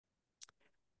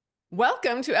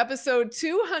Welcome to episode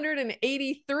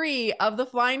 283 of the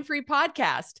Flying Free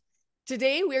podcast.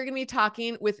 Today, we are going to be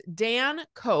talking with Dan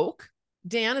Koch.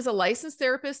 Dan is a licensed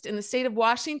therapist in the state of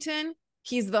Washington.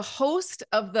 He's the host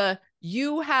of the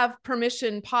You Have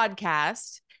Permission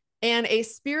podcast and a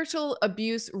spiritual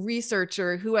abuse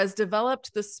researcher who has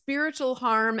developed the spiritual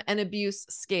harm and abuse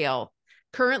scale,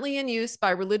 currently in use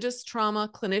by religious trauma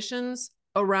clinicians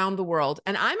around the world.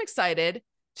 And I'm excited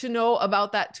to know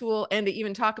about that tool and to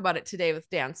even talk about it today with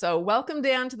Dan. So welcome,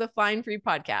 Dan, to the Flying Free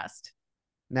podcast.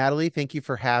 Natalie, thank you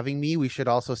for having me. We should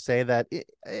also say that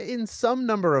in some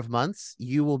number of months,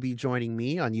 you will be joining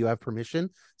me on You Have Permission.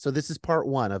 So this is part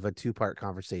one of a two-part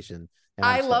conversation.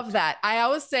 I love that. I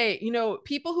always say,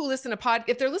 people who listen to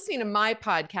if they're listening to my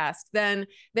podcast, then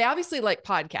they obviously like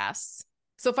podcasts.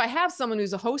 So if I have someone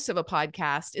who's a host of a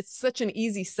podcast, it's such an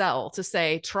easy sell to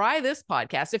say, try this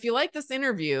podcast. If you like this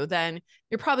interview, then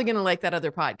you're probably going to like that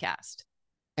other podcast.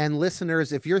 And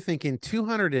listeners, if you're thinking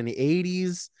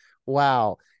 280s,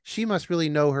 wow, she must really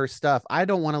know her stuff. I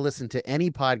don't want to listen to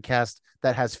any podcast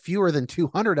that has fewer than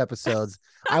 200 episodes.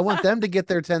 I want them to get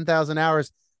their 10,000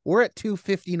 hours. We're at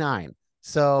 259.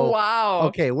 So, wow.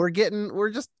 Okay, we're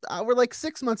like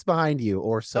 6 months behind you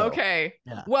or so. Okay.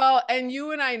 Yeah. Well, and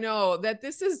you and I know that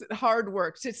this is hard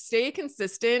work to stay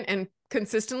consistent and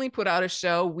consistently put out a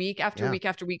show week after week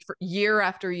after week for year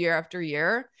after year after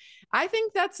year. I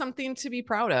think that's something to be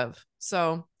proud of.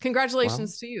 So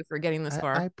congratulations to you for getting this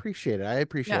far. I appreciate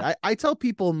it. I tell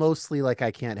people mostly like I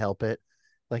can't help it.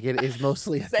 Like it is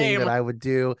mostly a thing that I would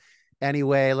do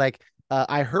anyway. Like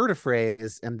I heard a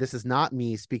phrase, and this is not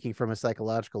me speaking from a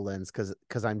psychological lens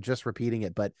because I'm just repeating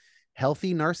it, but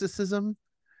healthy narcissism.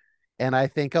 And I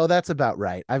think, oh, that's about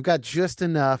right. I've got just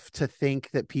enough to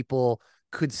think that people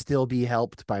could still be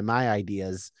helped by my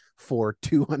ideas for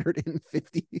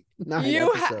 259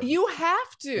 episodes. You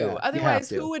have to. Yeah, otherwise,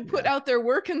 who would put out their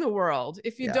work in the world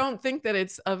if you don't think that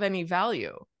it's of any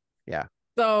value? Yeah.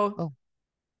 So,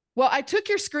 well, I took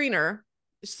your screener.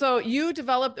 So you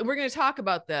developed, and we're going to talk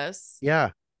about this. Yeah.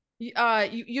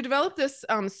 You developed this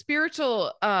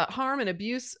spiritual harm and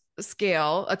abuse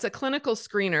scale. It's a clinical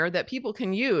screener that people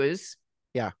can use.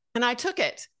 Yeah. And I took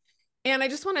it. And I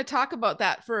just want to talk about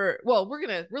that we're going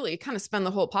to really kind of spend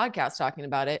the whole podcast talking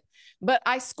about it. But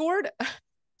I scored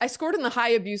in the high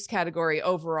abuse category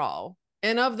overall.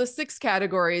 And of the 6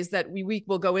 categories that we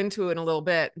will go into in a little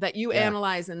bit that you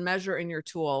analyze and measure in your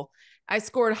tool, I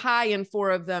scored high in 4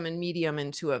 of them and medium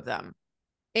in 2 of them.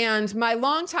 And my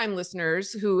longtime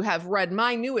listeners who have read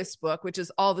my newest book, which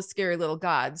is All the Scary Little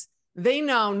Gods, they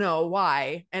now know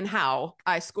why and how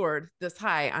I scored this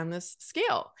high on this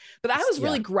scale. But I was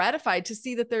really gratified to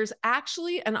see that there's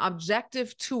actually an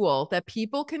objective tool that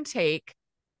people can take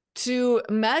to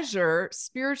measure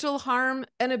spiritual harm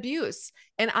and abuse.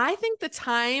 And I think the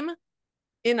time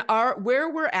in where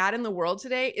we're at in the world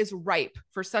today is ripe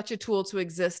for such a tool to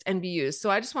exist and be used. So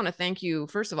I just want to thank you,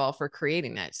 first of all, for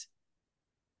creating it.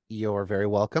 You're very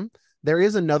welcome. There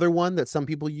is another one that some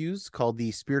people use called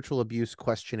the Spiritual Abuse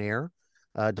Questionnaire,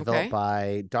 developed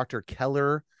by Dr.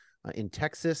 Keller in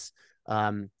Texas.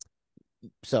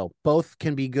 So both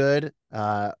can be good.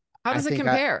 How does it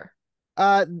compare?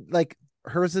 Like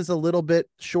hers is a little bit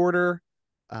shorter.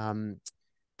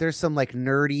 There's some like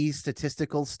nerdy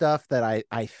statistical stuff that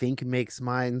I think makes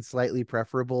mine slightly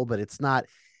preferable, but it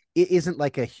isn't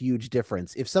like a huge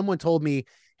difference. If someone told me,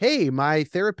 hey, my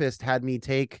therapist had me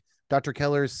take Dr.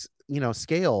 Keller's,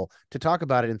 scale to talk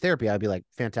about it in therapy, I'd be like,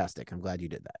 fantastic. I'm glad you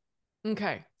did that.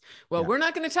 Okay. Well, we're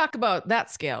not going to talk about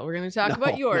that scale. We're going to talk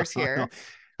about yours here.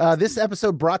 No. This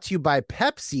episode brought to you by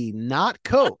Pepsi, not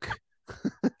Coke.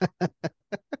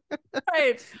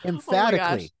 Right.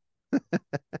 Emphatically. Oh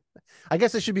I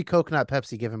guess it should be Coke, not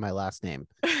Pepsi, given my last name.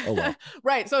 Oh, well.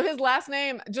 Right. So his last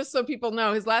name, just so people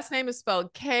know, his last name is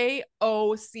spelled Koch.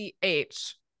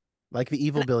 Like the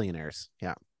evil billionaires.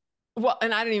 Yeah. Well,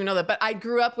 and I didn't even know that, but I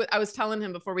was telling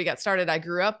him before we got started, I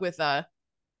grew up with there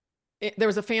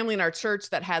was a family in our church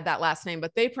that had that last name,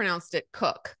 but they pronounced it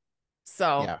Cook.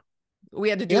 So we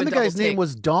had to do and the guy's name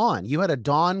was Don. You had a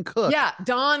Don Cook. Yeah,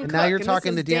 Don Cook. Now you're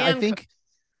talking to Dan.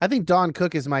 I think Don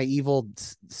Cook is my evil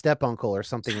step uncle or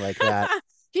something like that.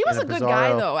 He was a good guy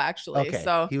though, actually. Okay.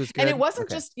 So he was good. And it wasn't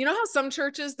just, how some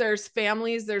churches, there's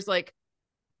families, there's like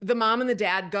the mom and the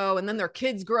dad go, and then their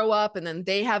kids grow up, and then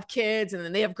they have kids, and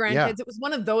then they have grandkids. Yeah. It was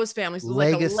one of those families. It was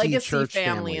like a legacy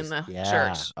family in the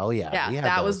church. Oh yeah. Yeah.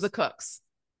 That was the Cooks.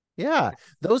 Yeah.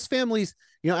 Those families,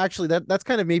 actually that's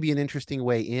kind of maybe an interesting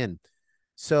way in.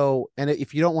 So, and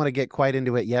if you don't want to get quite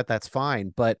into it yet, that's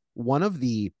fine. But one of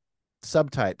the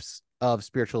subtypes of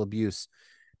spiritual abuse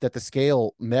that the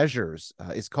scale measures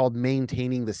is called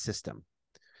maintaining the system.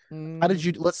 How did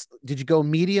you did you go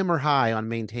medium or high on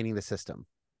maintaining the system?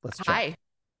 Let's check. High.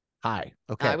 High.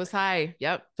 I Okay. was high.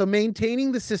 Yep. So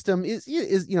maintaining the system is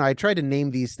I try to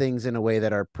name these things in a way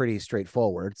that are pretty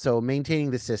straightforward. So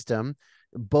maintaining the system,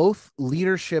 both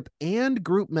leadership and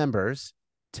group members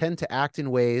tend to act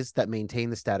in ways that maintain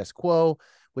the status quo,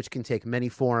 which can take many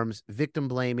forms: victim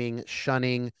blaming,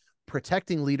 shunning,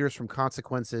 protecting leaders from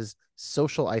consequences,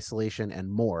 social isolation, and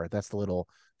more. That's the little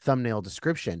thumbnail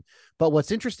description. But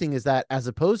what's interesting is that as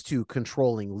opposed to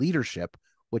controlling leadership,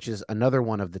 which is another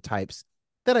one of the types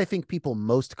that I think people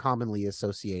most commonly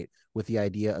associate with the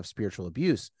idea of spiritual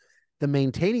abuse, the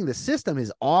maintaining the system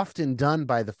is often done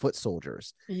by the foot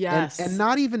soldiers. And Yes.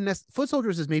 not even foot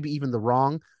soldiers is maybe even the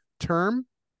wrong term,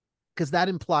 because that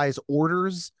implies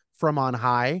orders from on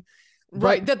high. But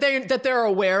Right. That they're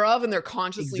aware of and they're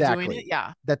consciously doing it. exactly,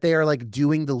 Yeah. that they are like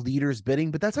doing the leader's bidding,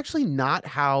 but that's actually not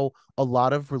how a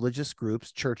lot of religious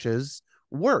groups, churches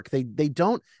work. They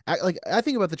don't like, I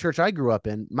think about the church I grew up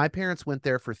in. My parents went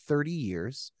there for 30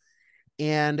 years,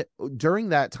 and during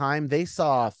that time they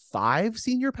saw 5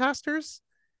 senior pastors.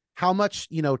 How much,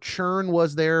 churn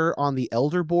was there on the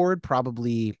elder board?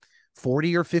 Probably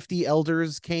 40 or 50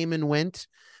 elders came and went.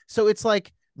 So it's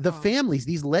like the Wow. families,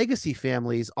 these legacy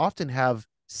families, often have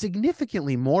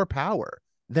significantly more power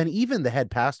than even the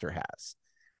head pastor has,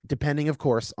 depending, of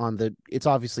course, on it's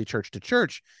obviously church to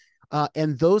church.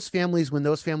 And those families, when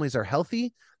those families are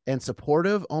healthy and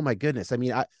supportive, oh my goodness. I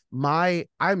mean,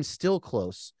 I'm still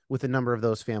close with a number of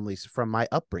those families from my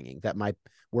upbringing that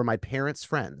were my parents'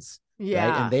 friends, right?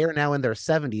 And Yeah. they are now in their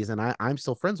 70s, and I'm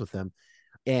still friends with them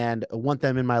and want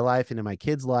them in my life and in my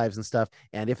kids' lives and stuff.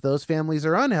 And if those families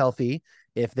are unhealthy,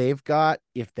 if they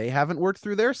haven't worked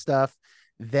through their stuff,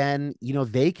 then,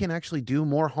 they can actually do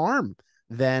more harm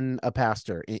than a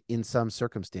pastor in some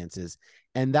circumstances.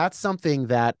 And that's something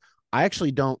that I actually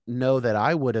I don't know that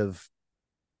I would have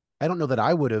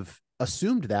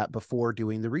assumed that before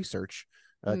doing the reresearch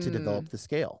to develop the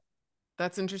scale.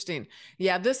 That's interesting.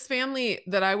 Yeah, this family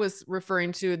that I was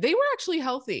referring to, they were actually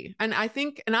healthy. And I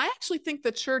actually think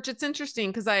the church, it's interesting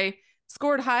because I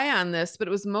scored high on this, but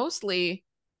it was mostly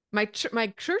my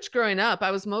church growing up,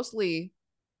 I was mostly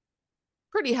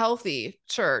pretty healthy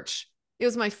church. It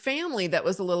was my family that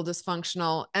was a little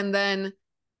dysfunctional. And then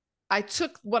I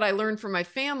took what I learned from my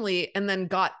family and then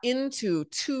got into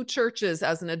 2 churches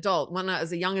as an adult, one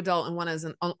as a young adult and one as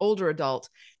an older adult,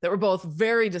 that were both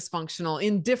very dysfunctional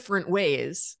in different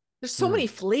ways. There's so many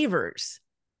flavors.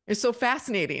 It's so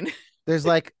fascinating. There's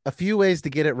like a few ways to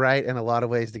get it right and a lot of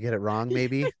ways to get it wrong,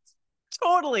 maybe.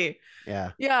 Totally.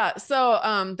 Yeah. Yeah.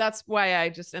 So that's why I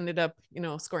just ended up,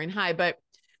 scoring high. But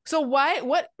so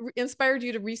what inspired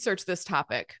you to research this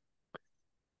topic?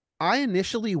 I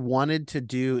initially wanted to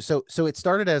do so. So it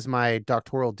started as my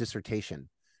doctoral dissertation,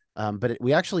 but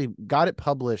we actually got it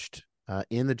published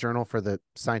in the Journal for the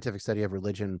Scientific Study of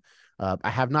Religion. I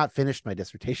have not finished my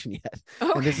dissertation yet,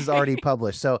 and this is already Okay.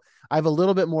 published. So I have a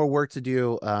little bit more work to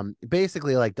do,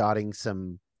 basically like dotting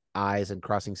some I's and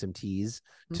crossing some T's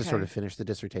to sort Okay. of finish the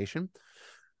dissertation.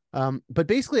 But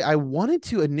basically, I wanted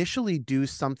to initially do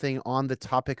something on the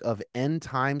topic of end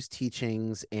times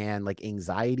teachings and like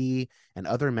anxiety and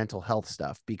other mental health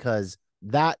stuff, because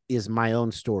that is my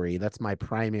own story. That's my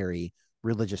primary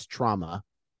religious trauma,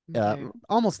 Okay.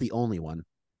 almost the only one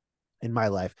in my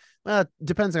life.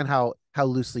 Depends on how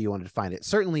loosely you want to define it.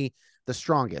 Certainly the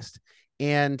strongest.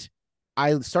 And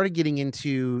I started getting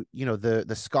into,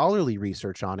 the scholarly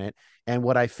research on it, and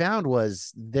what I found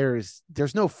was there's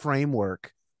no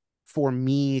framework for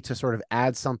me to sort of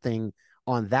add something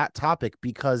on that topic,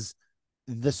 because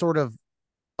the sort of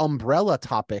umbrella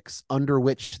topics under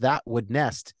which that would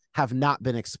nest have not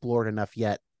been explored enough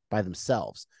yet by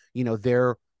themselves.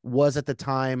 There was at the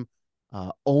time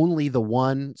only the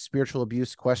one spiritual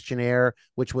abuse questionnaire,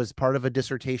 which was part of a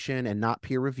dissertation and not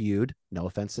peer reviewed. No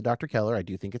offense to Dr. Keller. I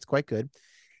do think it's quite good.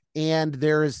 And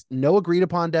there is no agreed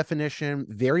upon definition,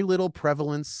 very little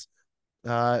prevalence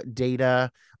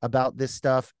data about this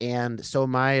stuff. And so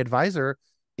my advisor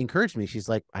encouraged me. She's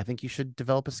like, I think you should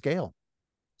develop a scale.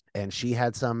 And she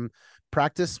had some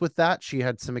practice with that. She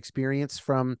had some experience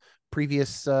from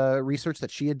previous research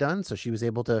that she had done. So she was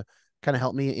able to kind of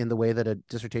help me in the way that a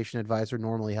dissertation advisor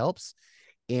normally helps.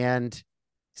 And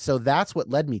so that's what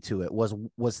led me to it,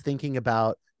 was thinking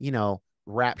about,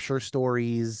 rapture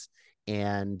stories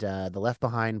and the Left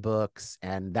Behind books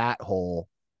and that whole,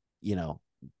 you know,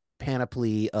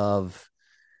 panoply of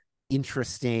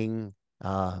interesting,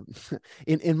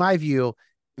 in my view,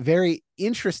 very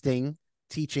interesting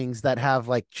teachings that have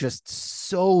like just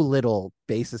so little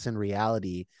basis in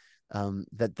reality,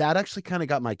 that actually kind of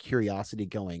got my curiosity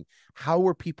going. How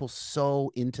were people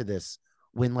so into this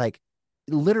when like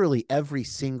literally every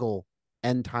single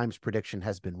end times prediction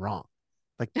has been wrong?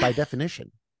 Like by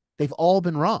definition, they've all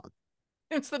been wrong.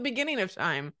 It's the beginning of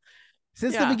time.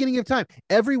 Since the Yeah. beginning of time,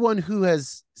 everyone who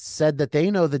has said that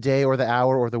they know the day or the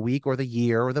hour or the week or the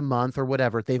year or the month or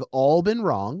whatever, they've all been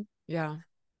wrong. Yeah.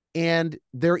 And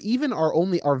there even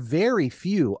are very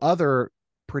few other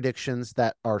predictions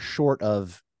that are short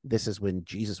of this is when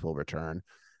Jesus will return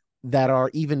that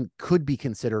are even could be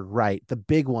considered right. The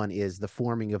big one is the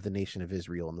forming of the nation of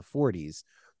Israel in the 40s,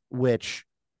 which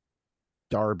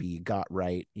Darby got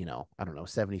right, I don't know,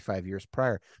 75 years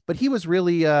prior. But he was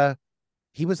really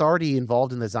he was already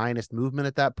involved in the Zionist movement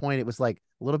at that point. It was like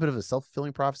a little bit of a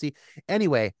self-fulfilling prophecy.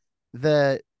 Anyway,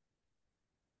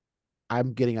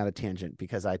 I'm getting on a tangent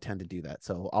because I tend to do that.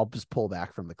 So I'll just pull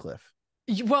back from the cliff.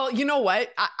 Well, you know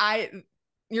what?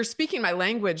 You're speaking my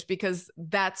language, because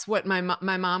that's what my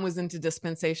mom was into,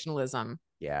 dispensationalism.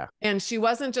 Yeah. And she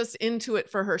wasn't just into it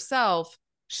for herself.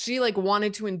 She like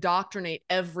wanted to indoctrinate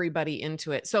everybody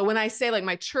into it. So when I say like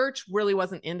my church really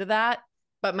wasn't into that,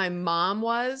 but my mom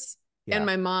was, and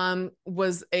my mom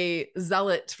was a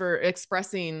zealot for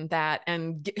expressing that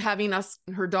and having us,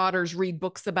 her daughters, read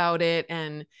books about it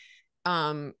and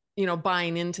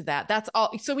buying into that. That's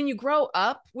all. So when you grow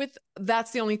up with,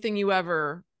 that's the only thing you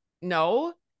ever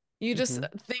know. You just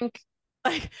think,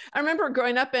 like, I remember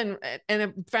growing up and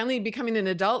finally becoming an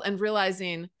adult and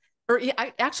realizing,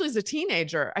 actually as a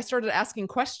teenager, I started asking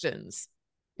questions,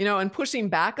 and pushing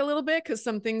back a little bit because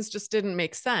some things just didn't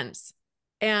make sense.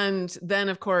 And then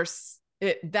of course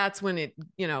that's when it,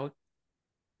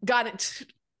 got it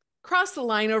cross the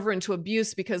line over into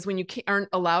abuse, because when you aren't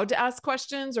allowed to ask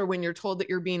questions, or when you're told that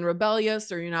you're being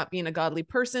rebellious or you're not being a godly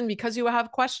person because you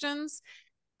have questions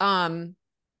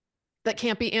that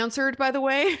can't be answered, by the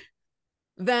way,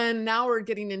 then now we're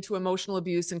getting into emotional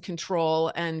abuse and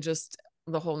control and just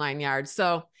the whole 9 yards.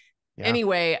 So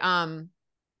anyway,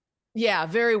 yeah,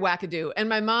 very wackadoo. And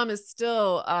my mom is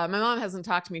still, my mom hasn't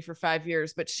talked to me for 5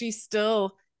 years, but she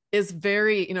still is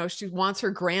very, she wants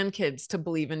her grandkids to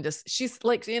believe in this. She's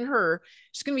like she's going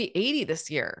to be 80 this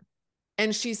year.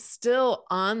 And she's still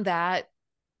on that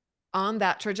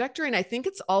trajectory. And I think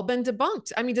it's all been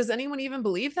debunked. I mean, does anyone even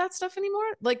believe that stuff anymore?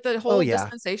 Like the whole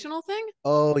dispensational thing?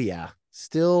 Oh yeah.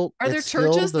 Still, Are there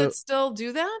churches that still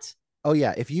do that? Oh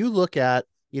yeah. If you look at,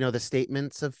 the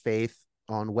statements of faith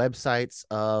on websites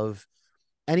of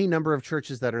any number of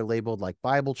churches that are labeled like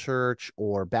Bible Church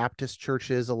or Baptist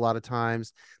churches, a lot of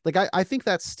times, like I think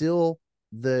that's still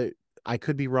I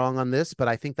could be wrong on this, but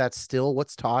I think that's still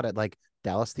what's taught at like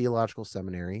Dallas Theological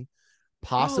Seminary,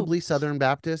 possibly Southern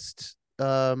Baptist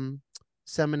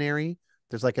Seminary.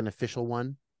 There's like an official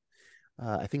one.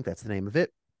 I think that's the name of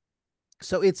it.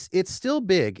 So it's still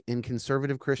big in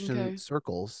conservative Christian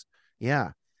circles.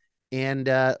 Yeah. And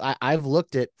I've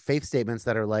looked at faith statements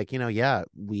that are like,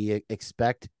 we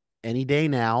expect any day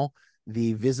now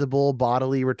the visible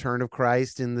bodily return of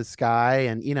Christ in the sky.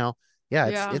 And,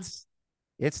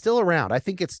 it's still around. I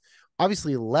think it's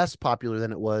obviously less popular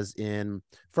than it was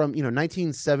from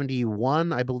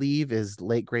 1971, I believe, is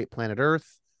Late Great Planet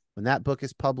Earth, when that book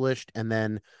is published. And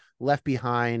then Left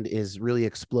Behind is really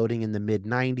exploding in the mid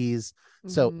 90s.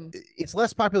 So it's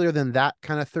less popular than that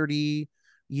kind of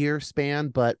 30-year span,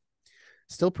 but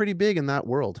still pretty big in that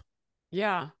world.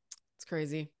 Yeah, it's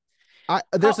crazy.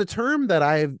 There's a term that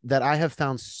I have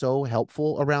found so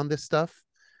helpful around this stuff,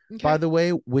 by the way,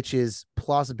 which is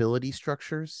plausibility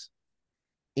structures.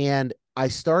 And I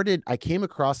came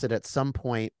across it at some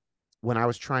point when I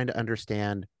was trying to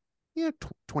understand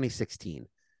 2016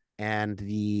 and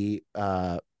the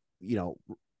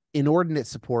inordinate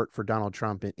support for Donald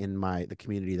Trump in the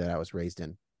community that I was raised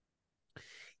in.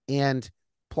 And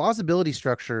plausibility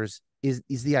structures is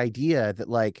the idea that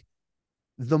like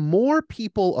the more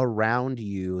people around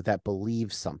you that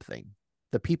believe something,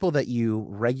 the people that you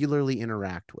regularly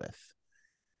interact with,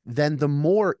 then the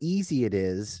more easy it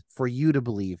is for you to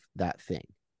believe that thing.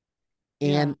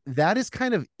 And that is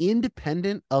kind of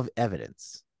independent of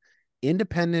evidence,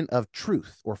 independent of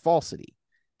truth or falsity.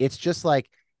 It's just like,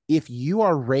 if you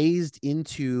are raised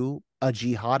into a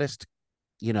jihadist,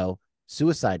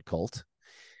 suicide cult,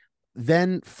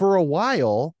 then for a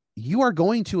while you are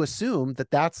going to assume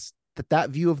that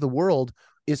view of the world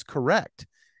is correct.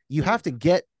 You have to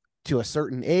get to a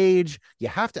certain age. You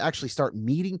have to actually start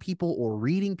meeting people or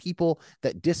reading people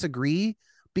that disagree,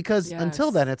 because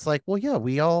until then it's like, well, yeah,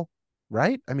 we all,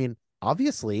 right? I mean,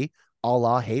 obviously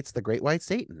Allah hates the great white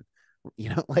Satan,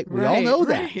 like we all know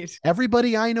that.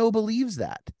 Everybody I know believes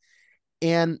that.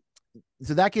 And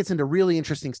so that gets into really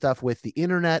interesting stuff with the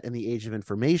internet and the age of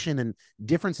information and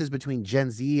differences between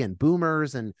Gen Z and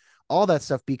boomers and all that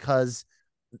stuff, because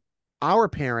our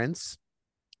parents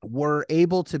were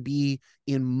able to be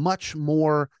in much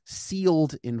more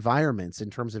sealed environments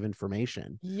in terms of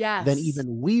information than Yes.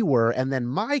 even we were. And then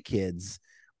my kids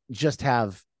just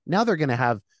have, now they're going to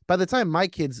have, by the time my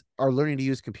kids are learning to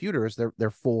use computers, they're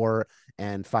 4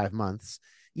 and 5 months,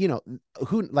 you know,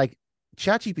 who like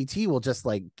ChatGPT will just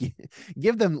like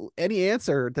give them any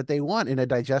answer that they want in a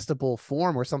digestible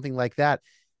form or something like that.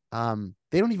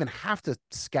 They don't even have to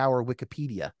scour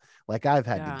Wikipedia like I've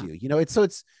had to do, you know.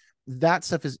 It's that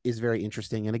stuff is very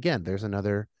interesting. And again, there's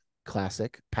another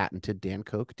classic patented Dan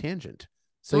Koch tangent.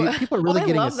 So people are really I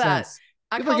getting a love that. sense.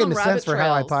 I People are call getting them a sense rabbit for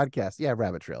how I trails. podcast. Yeah,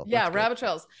 rabbit trail. Yeah, rabbit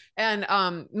trails. And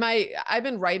I've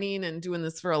been writing and doing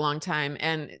this for a long time,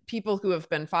 and people who have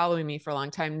been following me for a long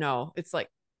time know it's like,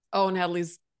 oh,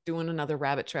 Natalie's doing another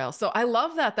rabbit trail. So I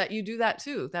love that you do that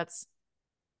too.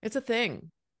 It's a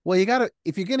thing. Well, you gotta,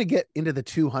 if you're gonna get into the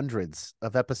 200s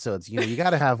of episodes, you know, you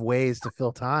gotta have ways to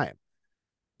fill time.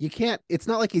 You can't, it's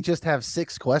not like you just have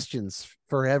 6 questions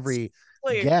for every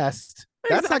guest.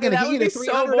 That's not going to That get you would be to so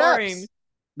 300 boring. eps.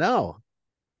 No.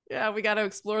 Yeah, we got to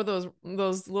explore those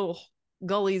little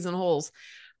gullies and holes.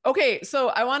 Okay, so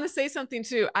I want to say something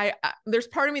too. There's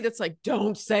part of me that's like,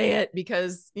 don't say it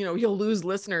because, you know, you'll lose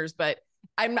listeners, but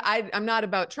I'm not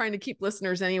about trying to keep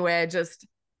listeners anyway. I just,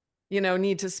 you know,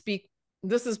 need to speak.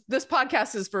 This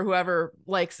podcast is for whoever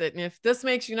likes it. And if this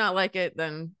makes you not like it,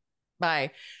 then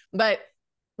bye. But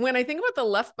when I think about the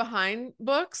Left Behind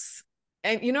books,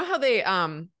 and you know how they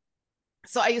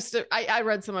so I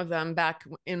read some of them back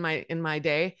in my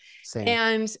day. Same.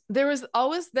 And there was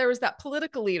that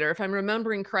political leader, if I'm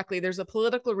remembering correctly, there's a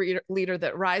political leader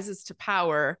that rises to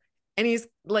power, and he's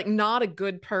like not a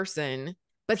good person,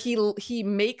 but he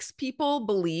makes people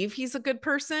believe he's a good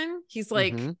person. He's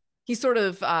like he sort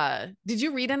of did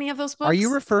you read any of those books? Are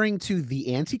you referring to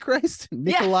the Antichrist,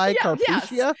 Nikolai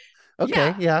Carpathia? Yes.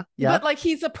 Okay, yeah. But like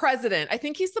he's a president. I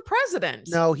think he's the president.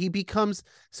 No, he becomes,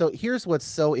 so here's what's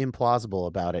so implausible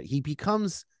about it. He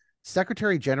becomes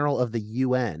Secretary General of the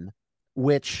UN,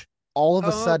 which all of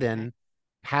a sudden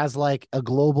has like a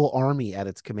global army at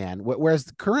its command, whereas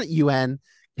the current UN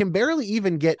can barely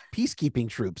even get peacekeeping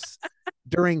troops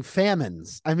during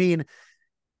famines. I mean,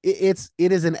 it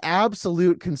is an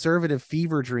absolute conservative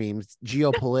fever dream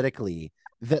geopolitically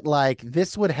that like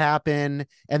this would happen,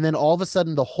 and then all of a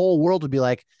sudden the whole world would be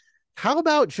like, how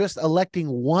about just electing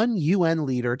one UN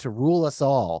leader to rule us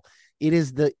all? It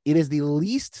is the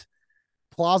least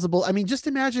plausible. I mean, just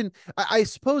imagine, I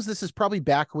suppose this is probably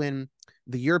back when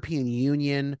the European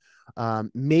Union,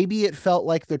 maybe it felt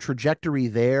like the trajectory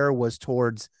there was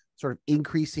towards sort of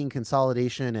increasing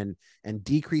consolidation and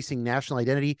decreasing national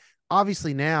identity.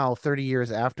 Obviously now, 30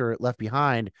 years after it left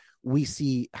behind, we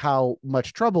see how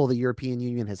much trouble the European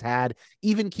Union has had,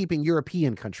 even keeping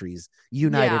European countries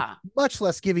united, much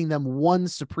less giving them one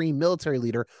supreme military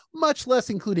leader, much less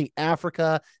including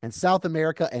Africa and South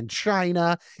America and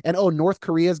China. And North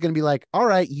Korea is going to be like, all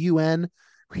right, UN,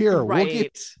 here,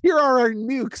 here are our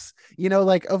nukes. You know,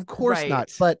 like, of course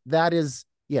not. But that is,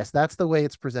 yes, that's the way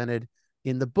it's presented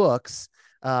in the books.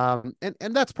 And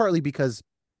that's partly because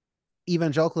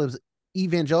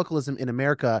evangelicalism in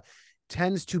America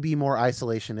tends to be more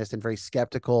isolationist and very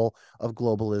skeptical of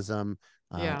globalism,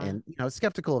 and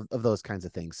skeptical of those kinds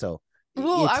of things. So,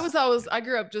 well, I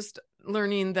grew up just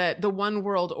learning that the one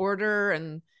world order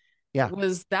and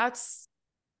that's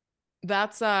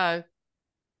a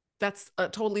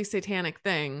totally satanic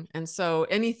thing, and so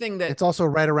anything that it's also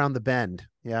right around the bend.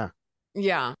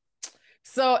 Yeah.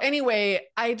 So anyway,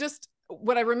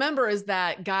 what I remember is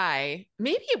that guy,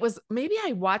 maybe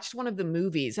I watched one of the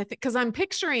movies, I think, because I'm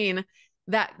picturing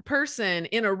that person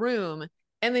in a room,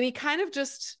 and then he kind of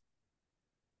just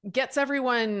gets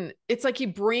everyone, it's like he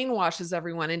brainwashes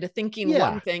everyone into thinking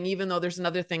one thing, even though there's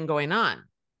another thing going on.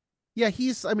 Yeah, he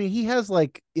has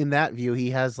like, in that view,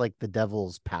 he has like the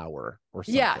devil's power or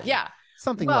something.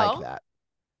 Something like that.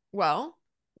 Well,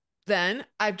 then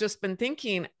I've just been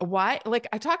thinking, why? Like,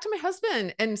 I talked to my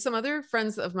husband and some other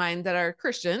friends of mine that are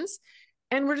Christians,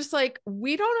 and we're just like,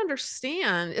 we don't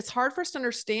understand. It's hard for us to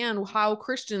understand how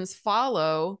Christians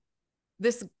follow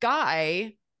this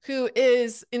guy who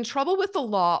is in trouble with the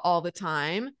law all the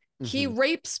time. He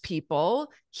rapes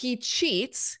people, he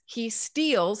cheats, he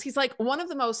steals. He's like one of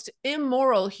the most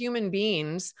immoral human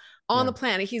beings on the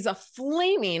planet. He's a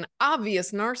flaming,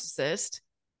 obvious narcissist.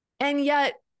 And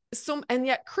yet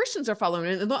Christians are following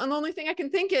it. And the only thing I can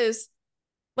think is,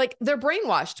 like, they're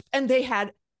brainwashed, and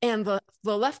the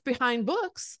Left Behind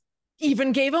books,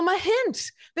 even gave him a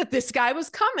hint that this guy was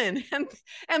coming.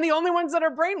 And the only ones that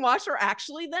are brainwashed are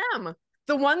actually them.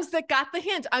 The ones that got the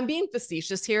hint. I'm being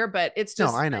facetious here, but it's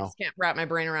just, No, I I know. just can't wrap my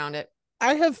brain around it.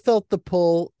 I have felt the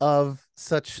pull of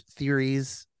such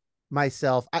theories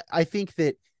myself. I think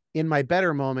that in my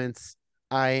better moments,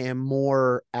 I am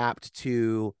more apt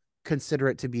to consider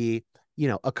it to be,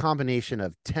 a combination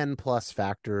of 10 plus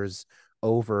factors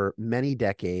over many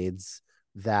decades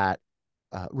that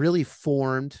really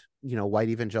formed, white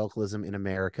evangelicalism in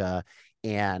America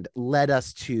and led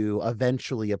us to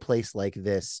eventually a place like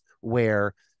this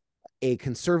where a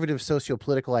conservative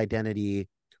socio-political identity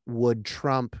would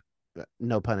trump,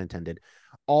 no pun intended,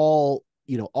 all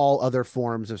other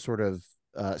forms of sort of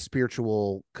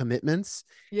spiritual commitments.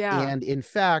 Yeah. And in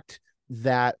fact,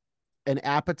 that an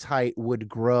appetite would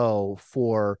grow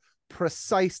for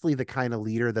precisely the kind of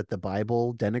leader that the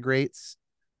Bible denigrates,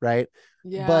 right?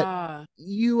 But Yeah.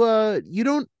 you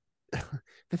don't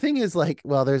the thing is, like,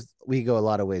 well, we go a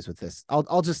lot of ways with this.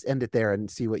 I'll just end it there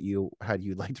and see how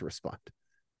you'd like to respond.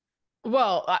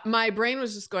 Well, my brain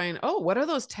was just going, oh, what are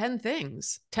those 10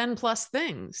 things? 10 plus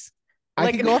things.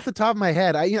 I could go off the top of my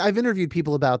head. I've interviewed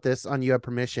people about this on You Have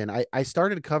Permission. I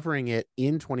started covering it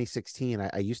in 2016.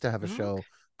 I used to have a show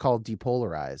called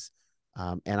Depolarize.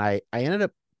 And I ended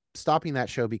up stopping that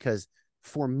show because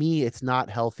for me, it's not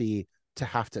healthy to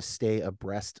have to stay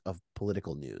abreast of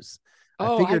political news.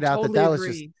 I figured out totally that was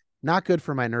agree. just not good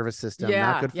for my nervous system,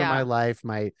 not good for my life,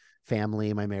 my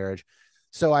family, my marriage.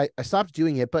 So I stopped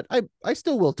doing it, but I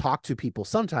still will talk to people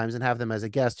sometimes and have them as a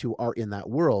guest who are in that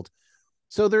world.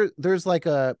 So there's like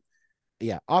off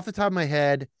the top of my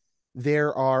head,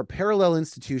 there are parallel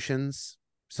institutions.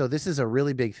 So this is a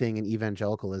really big thing in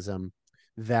evangelicalism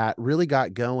that really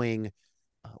got going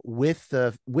with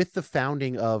the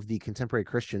founding of the contemporary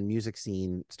Christian music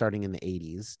scene starting in the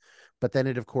 80s. But then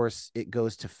of course it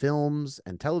goes to films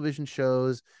and television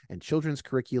shows and children's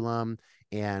curriculum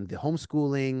and the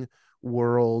homeschooling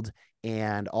world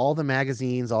and all the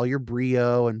magazines, all your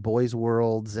Brio and Boys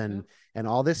Worlds and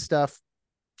all this stuff,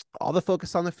 all the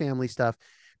focus on the family stuff.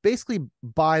 Basically,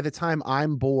 by the time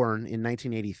I'm born in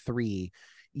 1983,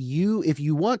 if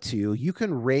you want to, you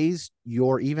can raise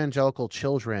your evangelical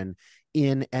children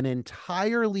in an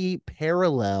entirely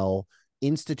parallel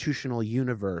institutional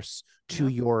universe to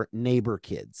your neighbor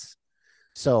kids.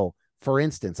 So, for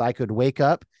instance, I could wake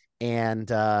up and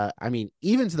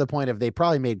even to the point of they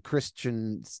probably made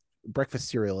Christian breakfast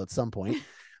cereal at some point.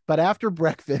 But after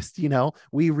breakfast,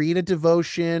 we read a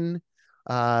devotion,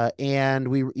 and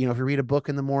we, if we read a book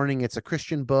in the morning, it's a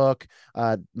Christian book.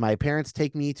 My parents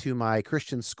take me to my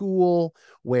Christian school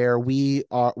where we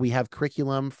have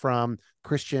curriculum from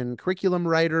Christian curriculum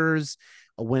writers.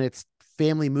 When it's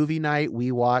family movie night,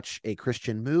 we watch a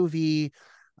Christian movie.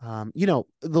 The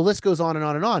list goes on and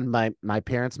on and on. My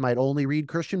parents might only read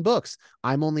Christian books.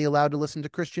 I'm only allowed to listen to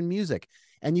Christian music.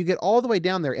 And you get all the way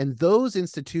down there. And those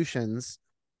institutions,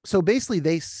 so basically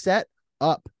they set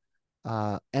up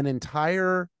an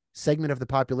entire segment of the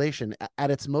population at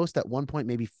its most at one point,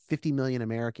 maybe 50 million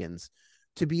Americans,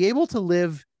 to be able to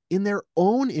live in their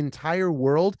own entire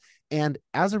world. And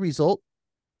as a result,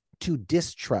 to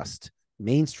distrust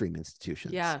mainstream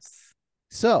institutions. Yes.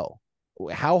 So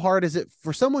how hard is it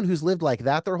for someone who's lived like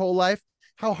that their whole life?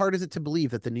 How hard is it to believe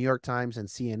that the New York Times and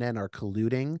CNN are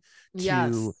colluding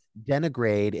to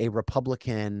denigrate a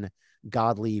Republican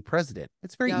godly president?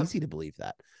 It's very easy to believe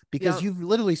that because you've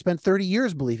literally spent 30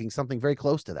 years believing something very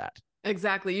close to that.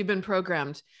 Exactly. You've been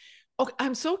programmed. Okay,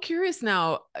 I'm so curious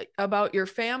now about your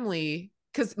family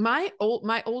because my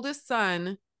oldest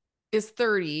son is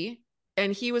 30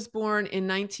 and he was born in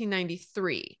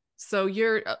 1993. So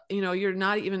you're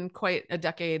not even quite a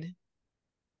decade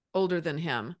older than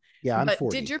him. Yeah, I'm but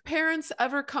 40. Did your parents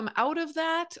ever come out of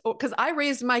that? Because I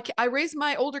raised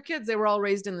my older kids. They were all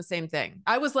raised in the same thing.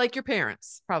 I was like your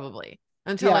parents, probably,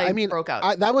 until I broke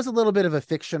out. That was a little bit of a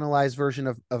fictionalized version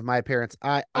of my parents.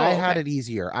 I had it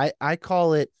easier. I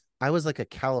call it, I was like a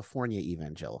California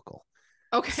evangelical.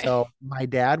 Okay. So my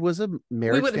dad was a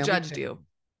marriage. We would have judged you.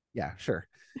 Yeah, sure.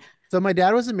 So my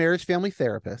dad was a marriage family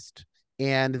therapist,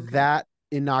 and that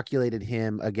inoculated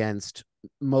him against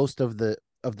most of the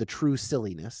true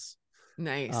silliness.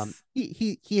 Nice.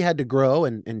 He had to grow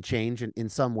and change in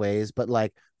some ways, but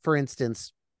like, for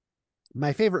instance,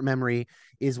 my favorite memory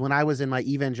is when I was in my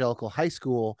evangelical high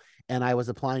school and I was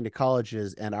applying to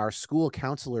colleges, and our school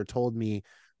counselor told me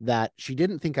that she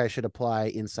didn't think I should apply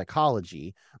in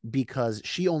psychology because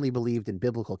she only believed in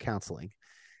biblical counseling.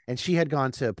 And she had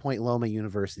gone to Point Loma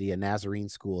University, a Nazarene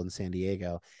school in San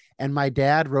Diego. And my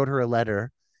dad wrote her a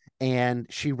letter and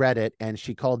she read it and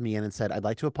she called me in and said, "I'd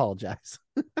like to apologize."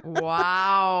 So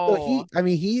Wow.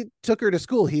 he took her to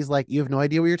school. He's like, "You have no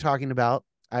idea what you're talking about.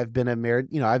 I've been a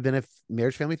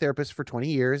marriage family therapist for 20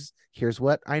 years. Here's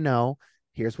what I know.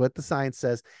 Here's what the science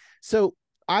says." So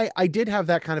I did have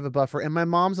that kind of a buffer. And my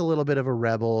mom's a little bit of a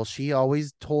rebel. She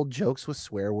always told jokes with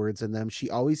swear words in them. She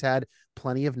always had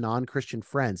plenty of non-Christian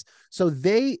friends. So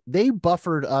they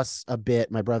buffered us a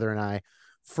bit, my brother and I,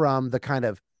 from the kind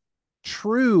of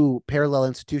true parallel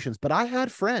institutions. But I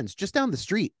had friends just down the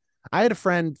street. I had a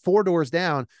friend 4 doors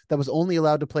down that was only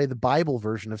allowed to play the Bible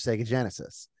version of Sega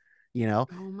Genesis, you know,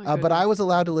 Oh my but I goodness. was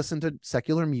allowed to listen to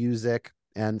secular music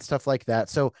and stuff like that.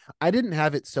 So I didn't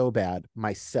have it so bad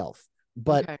myself,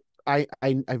 but Okay.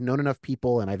 I've known enough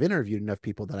people and I've interviewed enough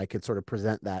people that I could sort of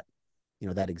present that,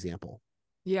 that example.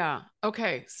 Yeah.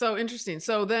 Okay. So interesting.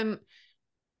 So then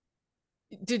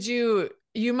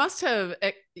you must have,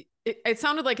 it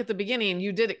sounded like at the beginning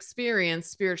you did experience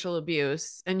spiritual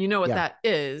abuse and you know what Yeah. that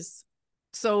is.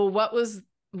 So what was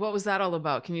that all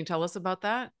about? Can you tell us about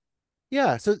that?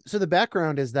 Yeah. So the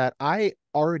background is that I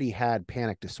already had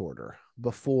panic disorder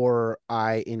before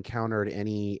I encountered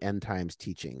any end times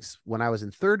teachings. When I was in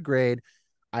third grade,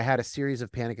 I had a series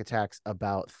of panic attacks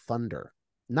about thunder,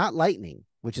 not lightning,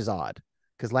 which is odd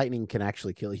because lightning can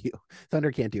actually kill you.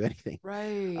 Thunder can't do anything.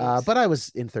 Right. But I was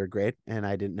in third grade and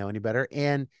I didn't know any better.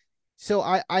 And so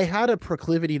I had a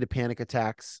proclivity to panic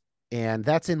attacks, and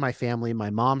that's in my family.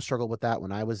 My mom struggled with that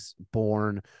when I was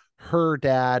born. Her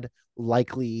dad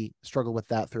likely struggled with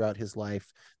that throughout his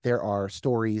life. There are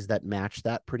stories that match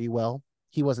that pretty well.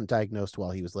 He wasn't diagnosed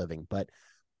while he was living, but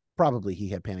probably he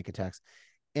had panic attacks.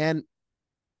 And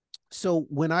so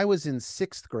when I was in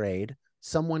sixth grade,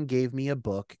 someone gave me a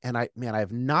book, and I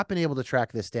have not been able to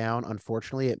track this down.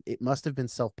 Unfortunately, it must have been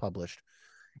self-published.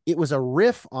 It was a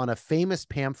riff on a famous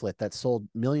pamphlet that sold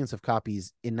millions of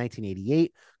copies in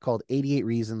 1988 called 88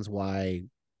 Reasons Why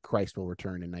Christ Will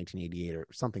Return in 1988 or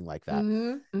something like that.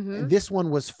 Mm-hmm. And Mm-hmm. this one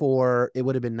was it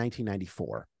would have been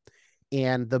 1994.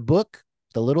 And the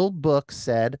little book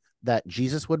said that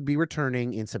Jesus would be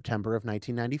returning in September of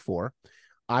 1994.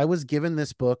 I was given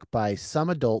this book by some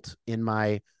adult in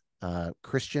my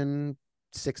Christian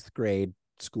sixth grade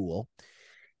school,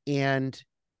 and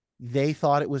they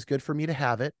thought it was good for me to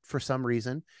have it for some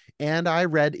reason. And I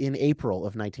read in April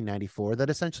of 1994 that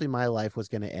essentially my life was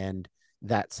going to end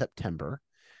that September.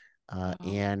 Oh,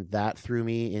 And that threw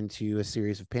me into a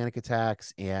series of panic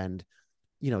attacks and,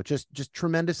 just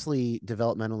tremendously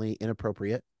developmentally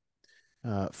inappropriate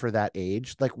for that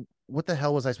age. Like, what the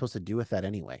hell was I supposed to do with that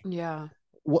anyway? yeah.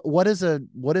 What is an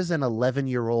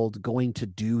 11-year-old going to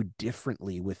do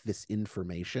differently with this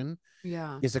information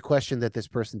Yeah. is a question that this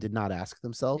person did not ask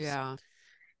themselves. Yeah.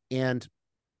 And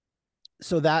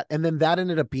then that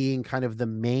ended up being kind of the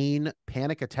main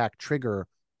panic attack trigger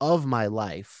of my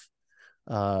life.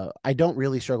 I don't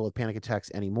really struggle with panic attacks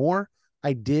anymore.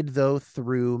 I did though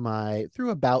through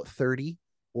about 30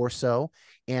 or so,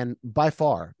 and by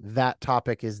far that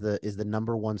topic is the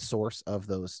number one source of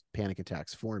those panic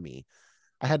attacks for me.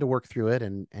 I had to work through it,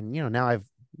 and now I've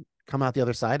come out the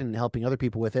other side and helping other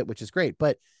people with it, which is great.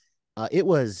 But it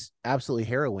was absolutely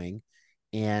harrowing,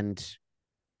 and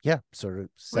yeah, sort of What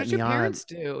set did me your on. parents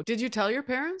do? Did you tell your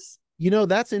parents?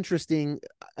 That's interesting.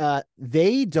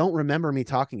 They don't remember me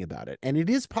talking about it, and it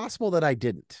is possible that I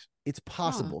didn't. It's Huh.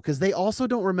 possible because they also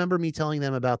don't remember me telling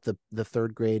them about the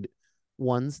third grade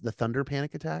ones, the thunder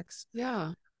panic attacks.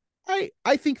 Yeah.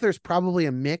 I think there's probably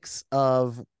a mix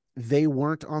of they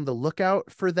weren't on the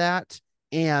lookout for that,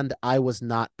 and I was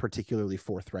not particularly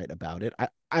forthright about it.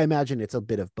 I imagine it's a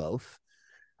bit of both.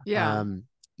 Yeah. um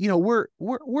we're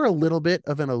a little bit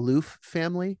of an aloof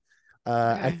family.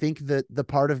 I Okay. think that the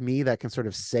part of me that can sort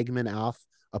of segment off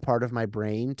a part of my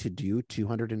brain to do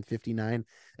 259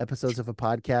 episodes of a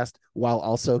podcast while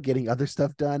also getting other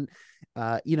stuff done,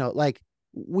 like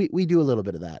we do a little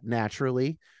bit of that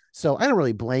naturally. So I don't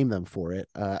really blame them for it,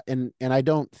 and I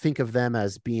don't think of them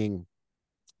as being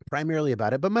primarily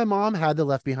about it. But my mom had the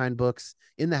Left Behind books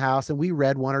in the house, and we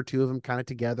read one or two of them kind of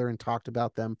together and talked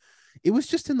about them. It was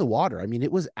just in the water. I mean,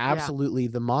 it was Yeah. absolutely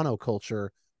the monoculture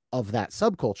of that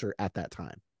subculture at that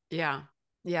time. Yeah.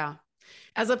 Yeah.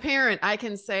 As a parent, I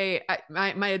can say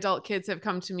my adult kids have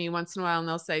come to me once in a while and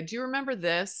they'll say, "Do you remember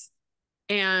this?"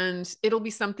 And it'll be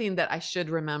something that I should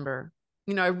remember.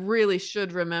 I really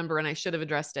should remember and I should have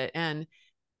addressed it. And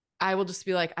I will just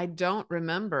be like, I don't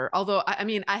remember. Although, I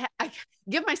mean, I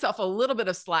give myself a little bit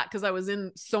of slack because I was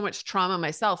in so much trauma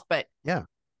myself, but Yeah.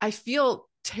 I feel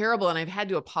terrible and I've had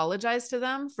to apologize to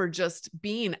them for just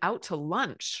being out to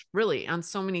lunch, really, on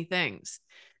so many things.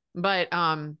 But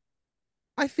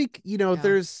I think, yeah,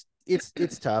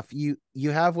 it's tough. You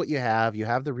have what you have. You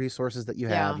have the resources that you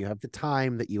have. Yeah. You have the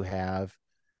time that you have.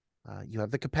 You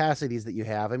have the capacities that you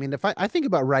have. I mean, if I think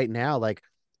about right now, like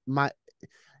my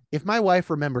if my wife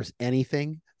remembers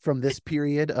anything from this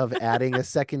period of adding a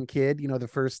second kid, the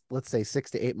first, let's say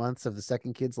 6 to 8 months of the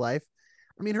second kid's life,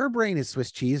 I mean, her brain is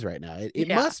Swiss cheese right now. It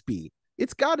Yeah. must be.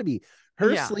 It's got to be.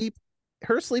 Yeah.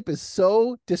 Her sleep is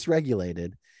so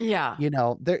dysregulated. Yeah.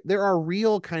 There are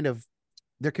real kind of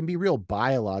there can be real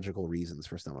biological reasons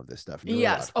for some of this stuff.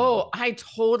 Yes. Oh, I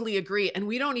totally agree. And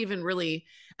we don't even really,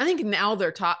 I think now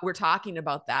we're talking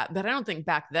about that, but I don't think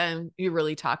back then you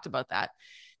really talked about that.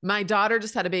 My daughter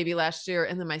just had a baby last year,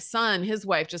 and then my son, his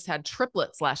wife just had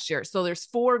triplets last year. So there's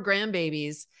 4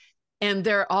 grandbabies, and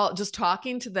they're all just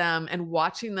talking to them and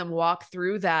watching them walk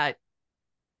through that,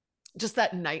 just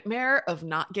that nightmare of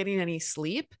not getting any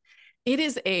sleep.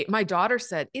 My daughter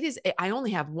said, I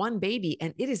only have one baby,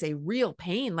 and it is a real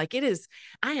pain. Like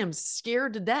I am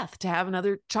scared to death to have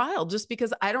another child, just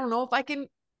because I don't know if I can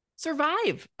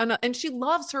survive. And she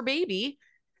loves her baby.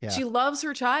 Yeah. She loves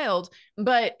her child,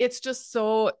 but it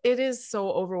is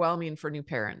so overwhelming for new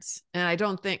parents. And I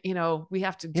don't think, we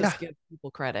have to just give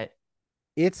people credit.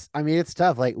 It's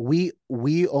tough. Like we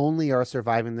only are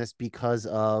surviving this because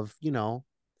of,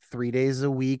 3 days a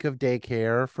week of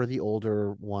daycare for the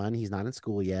older one. He's not in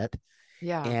school yet.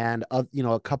 Yeah. And,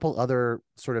 a couple other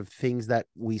sort of things that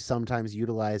we sometimes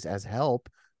utilize as help,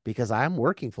 because I'm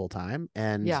working full time,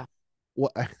 and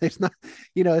there's not,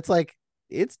 it's like,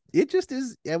 it just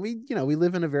is. And we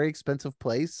live in a very expensive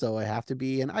place. So I have to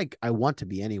be, and I want to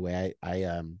be anyway.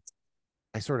 I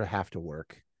sort of have to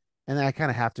work, and then I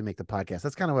kind of have to make the podcast.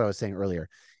 That's kind of what I was saying earlier.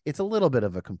 It's a little bit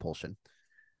of a compulsion.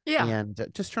 Yeah. And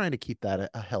just trying to keep that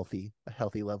a healthy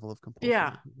level of compulsion.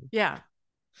 Yeah. Yeah.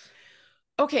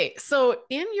 Okay. So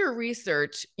in your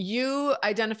research, you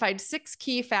identified 6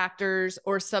 key factors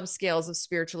or subscales of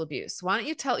spiritual abuse. Why don't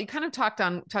you kind of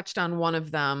touched on one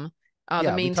of them,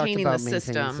 the maintaining the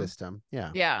system. Yeah.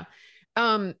 Yeah.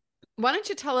 Why don't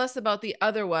you tell us about the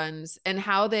other ones and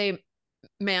how they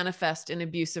manifest in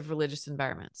abusive religious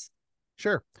environments?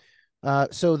 Sure.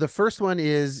 So the first one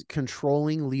is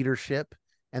controlling leadership.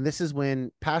 And this is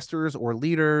when pastors or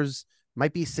leaders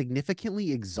might be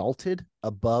significantly exalted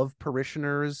above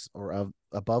parishioners or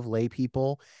above lay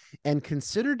people, and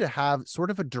considered to have sort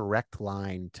of a direct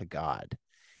line to God.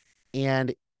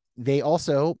 And they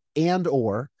also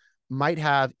or might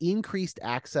have increased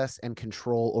access and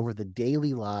control over the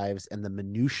daily lives and the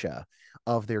minutia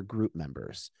of their group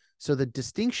members. So the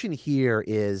distinction here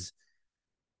is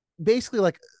basically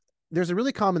like, there's a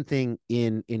really common thing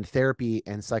in therapy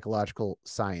and psychological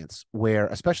science, where,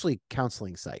 especially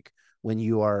counseling psych, when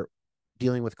you are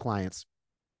dealing with clients,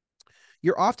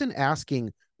 you're often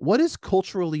asking, what is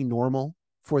culturally normal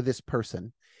for this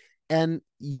person? And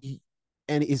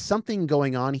is something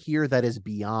going on here that is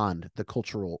beyond the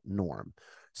cultural norm?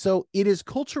 So it is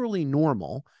culturally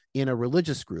normal in a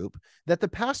religious group that the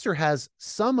pastor has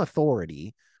some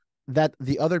authority that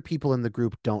the other people in the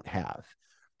group don't have.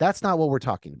 That's not what we're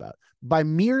talking about. By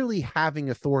merely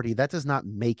having authority, that does not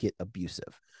make it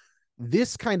abusive.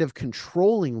 This kind of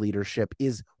controlling leadership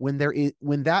is when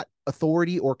that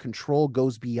authority or control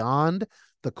goes beyond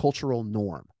the cultural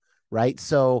norm, right?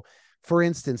 So, for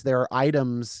instance, there are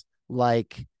items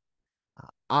like,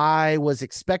 I was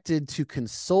expected to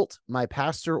consult my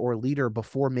pastor or leader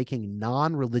before making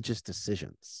non-religious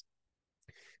decisions.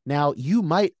 Now, you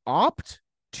might opt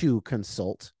to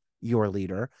consult your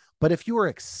leader, but if you are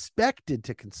expected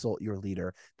to consult your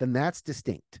leader, then that's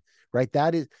distinct, right?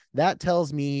 That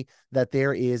tells me that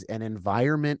there is an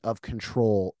environment of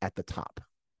control at the top.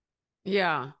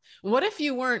 Yeah. What if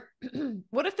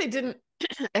they didn't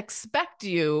expect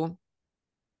you,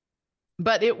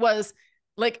 but it was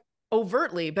like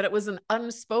overtly, but it was an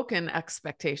unspoken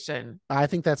expectation? I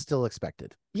think that's still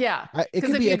expected. Yeah. It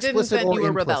can be explicit or you were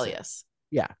implicit. Rebellious.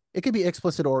 Yeah. It could be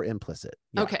explicit or implicit.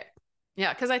 Yeah. Okay.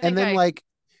 Yeah. Cause I think, and then like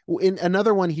in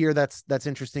another one here, that's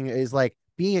interesting, is like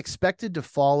being expected to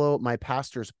follow my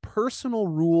pastor's personal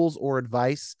rules or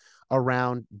advice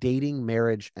around dating,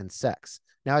 marriage, and sex.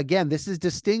 Now, again, this is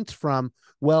distinct from,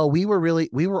 well, we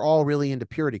were all really into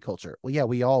purity culture. Well, yeah,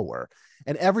 we all were.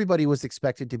 And everybody was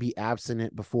expected to be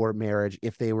abstinent before marriage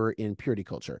if they were in purity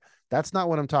culture. That's not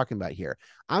what I'm talking about here.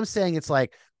 I'm saying it's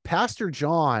like Pastor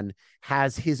John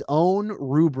has his own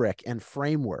rubric and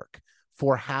framework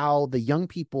for how the young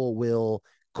people will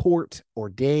court or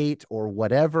date or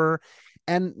whatever.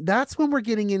 And that's when we're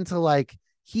getting into like,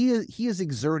 he is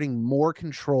exerting more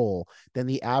control than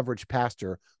the average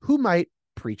pastor, who might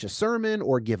preach a sermon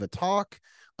or give a talk,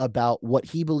 about what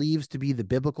he believes to be the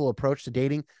biblical approach to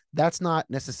dating, that's not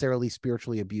necessarily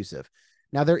spiritually abusive.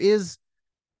 Now, there is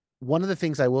one of the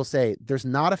things I will say, there's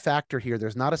not a factor here.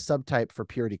 There's not a subtype for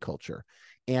purity culture.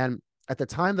 And at the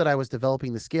time that I was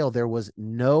developing the scale, there was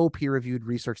no peer-reviewed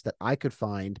research that I could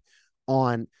find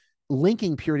on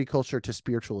linking purity culture to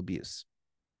spiritual abuse.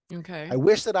 Okay. I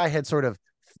wish that I had sort of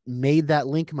made that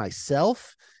link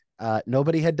myself.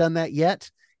 Nobody had done that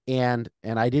yet, and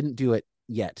I didn't do it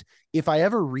yet. If I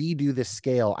ever redo this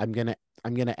scale, I'm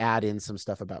gonna add in some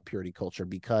stuff about purity culture,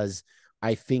 because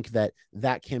I think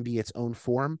that can be its own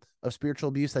form of spiritual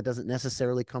abuse that doesn't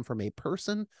necessarily come from a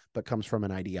person, but comes from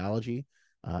an ideology,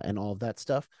 and all of that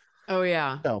stuff. Oh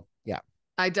yeah. So yeah,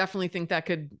 I definitely think that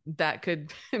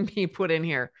could be put in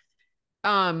here.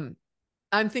 I'm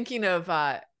thinking of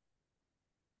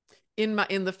in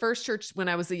the first church when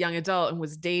I was a young adult and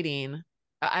was dating.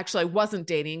 Actually, I wasn't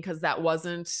dating because that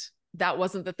wasn't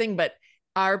the thing, but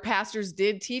our pastors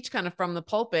did teach kind of from the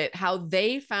pulpit how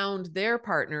they found their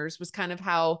partners was kind of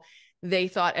how they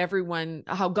thought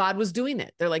how God was doing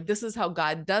it. They're like, this is how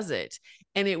God does it.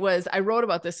 And it was, I wrote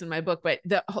about this in my book, but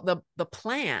the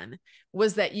plan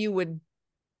was that you would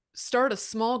start a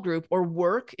small group or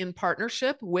work in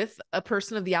partnership with a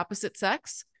person of the opposite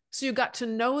sex. So you got to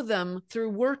know them through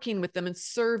working with them and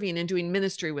serving and doing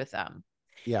ministry with them.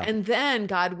 yeah. And then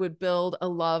God would build a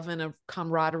love and a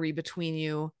camaraderie between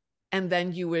you. And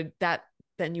then you would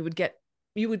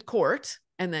court,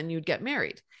 and then you'd get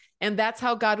married. And that's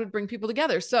how God would bring people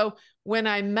together. So when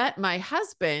I met my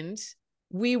husband,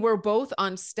 we were both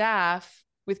on staff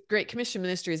with Great Commission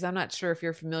Ministries. I'm not sure if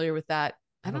you're familiar with that.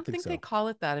 I don't think so. they call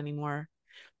it that anymore.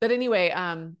 But anyway,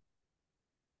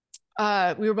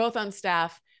 we were both on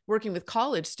staff working with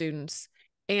college students.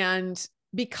 And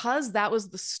because that was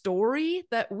the story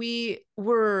that we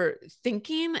were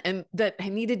thinking and that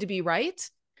needed to be right,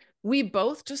 we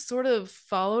both just sort of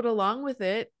followed along with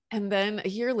it. And then a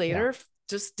year later,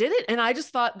 just did it. And I just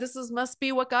thought, must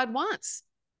be what God wants.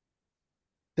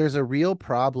 There's a real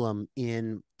problem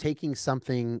in taking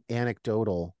something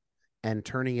anecdotal and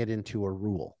turning it into a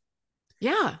rule.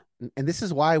 Yeah. And this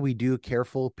is why we do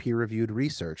careful peer-reviewed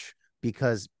research,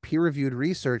 because peer-reviewed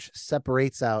research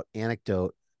separates out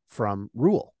anecdote from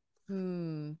rule.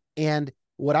 And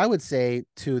what I would say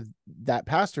to that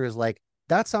pastor is like,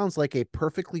 that sounds like a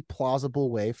perfectly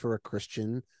plausible way for a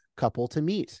Christian couple to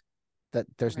meet. That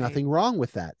there's nothing wrong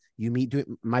with that. You meet,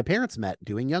 my parents met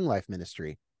doing Young Life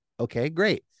ministry. Okay,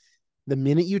 great. The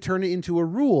minute you turn it into a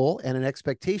rule and an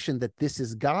expectation that this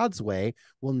is God's way,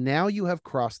 well, now you have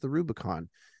crossed the Rubicon.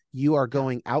 You are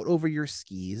going out over your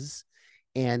skis,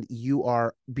 and you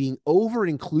are being over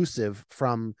inclusive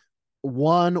from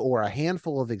one or a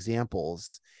handful of examples.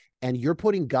 And you're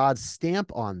putting God's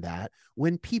stamp on that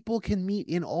when people can meet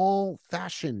in all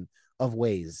fashion of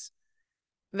ways.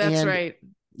 That's right.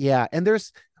 Yeah. And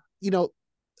there's,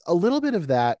 a little bit of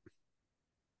that.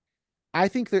 I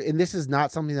think there, and this is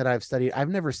not something that I've studied. I've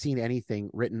never seen anything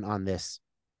written on this.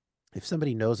 If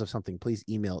somebody knows of something, please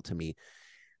email it to me.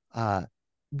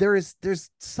 There's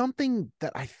something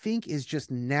that I think is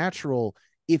just natural.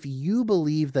 If you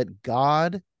believe that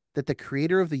that the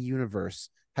creator of the universe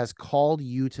has called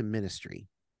you to ministry,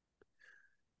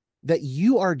 that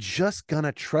you are just going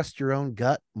to trust your own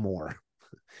gut more.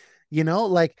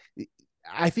 Like,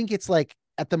 I think it's like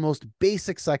at the most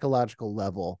basic psychological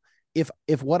level,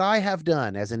 if what I have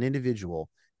done as an individual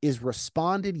is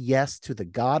responded yes to the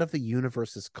God of the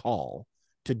universe's call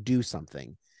to do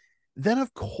something, then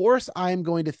of course I am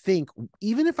going to think,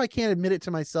 even if I can't admit it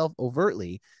to myself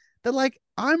overtly, that like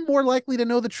I'm more likely to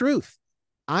know the truth.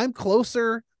 I'm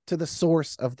closer to the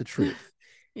source of the truth.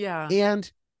 Yeah. And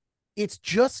it's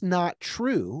just not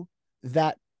true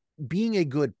that being a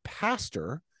good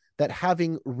pastor, that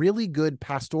having really good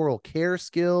pastoral care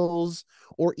skills,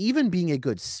 or even being a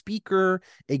good speaker,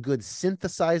 a good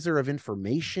synthesizer of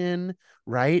information,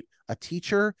 right? A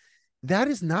teacher, that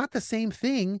is not the same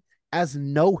thing as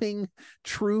knowing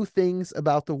true things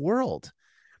about the world.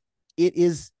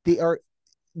 There's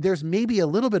maybe a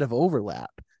little bit of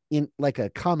overlap in like a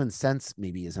common sense,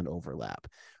 maybe is an overlap.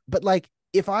 But like,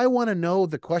 if I want to know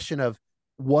the question of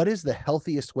what is the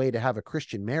healthiest way to have a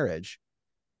Christian marriage,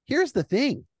 here's the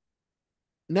thing,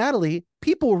 Natalie,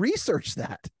 people research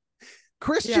that.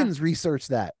 Christians research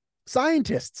that.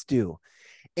 Scientists do.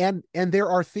 And there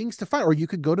are things to find. Or you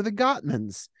could go to the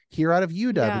Gottmans here out of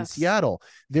UW in Seattle.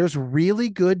 There's really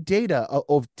good data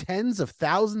of tens of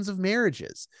thousands of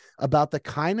marriages about the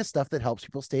kind of stuff that helps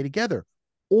people stay together.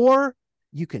 Or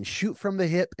you can shoot from the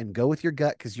hip and go with your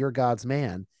gut because you're God's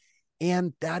man.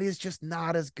 And that is just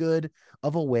not as good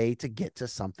of a way to get to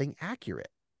something accurate.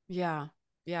 Yeah.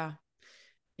 Yeah.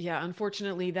 Yeah,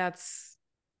 unfortunately, that's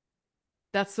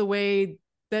the way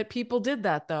that people did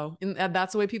that, though. And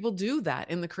that's the way people do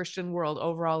that in the Christian world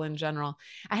overall in general.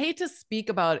 I hate to speak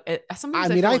about it. I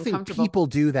Sometimes I mean, feel I think uncomfortable. people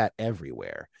do that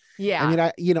everywhere. I Yeah,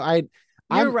 mean, you're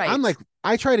I'm right. like,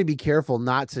 I try to be careful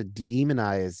not to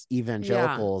demonize Yeah.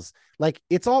 evangelicals. Like,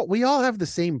 we all have the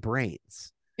same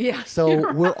brains. Yeah, So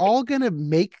you're we're right. all going to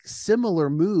make similar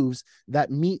moves that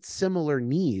meet similar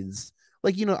needs.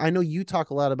 Like, I know you talk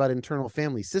a lot about internal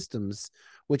family systems,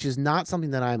 which is not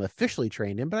something that I'm officially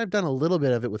trained in, but I've done a little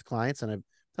bit of it with clients and I've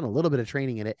done a little bit of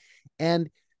training in it.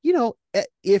 And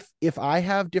if I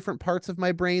have different parts of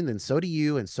my brain, then so do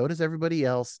you, and so does everybody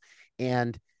else.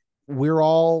 And we're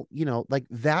all, like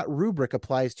that rubric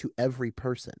applies to every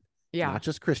person, Yeah. not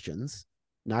just Christians,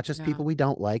 not just Yeah. people we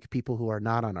don't like, people who are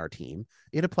not on our team.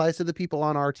 It applies to the people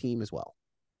on our team as well.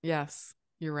 Yes,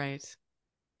 you're right.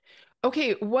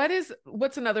 Okay,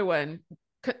 what's another one?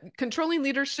 Controlling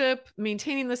leadership,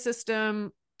 maintaining the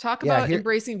system, talk Yeah, about here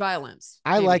embracing violence,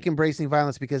 I like maybe. embracing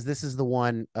violence because this is the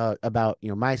one about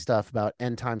my stuff about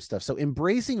end time stuff. So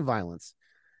embracing violence.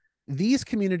 These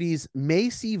communities may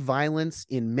see violence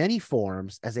in many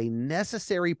forms as a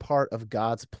necessary part of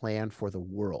God's plan for the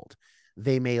world.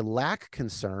 They may lack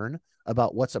concern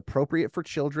about what's appropriate for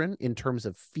children in terms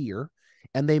of fear,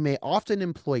 and they may often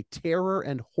employ terror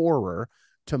and horror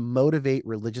to motivate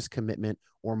religious commitment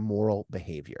or moral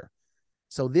behavior.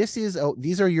 So these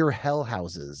are your hell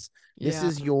houses. This Yeah.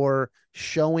 is your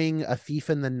showing a thief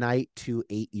in the night to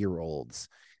 8-year-olds.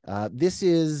 This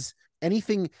is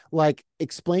anything like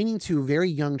explaining to very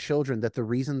young children that the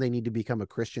reason they need to become a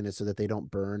Christian is so that they don't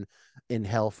burn in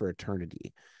hell for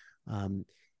eternity. Um,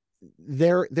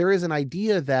 there is an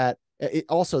idea that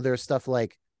also there's stuff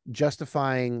like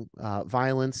justifying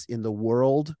violence in the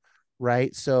world,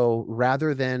 right? So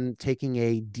rather than taking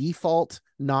a default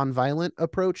nonviolent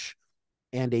approach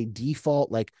and a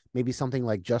default, like maybe something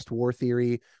like just war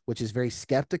theory, which is very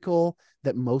skeptical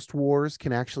that most wars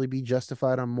can actually be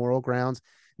justified on moral grounds.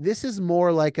 This is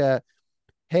more like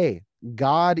hey,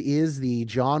 God is the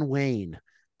John Wayne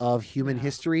of human Yeah.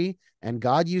 history, and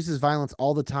God uses violence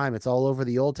all the time. It's all over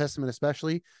the Old Testament,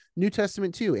 especially New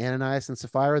Testament too. Ananias and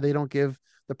Sapphira, they don't give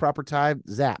the proper tithe,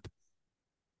 zap,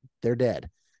 they're dead.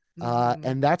 Hmm.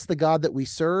 And that's the God that we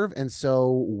serve. And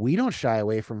so we don't shy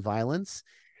away from violence.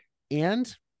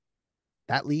 And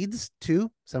that leads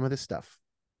to some of this stuff.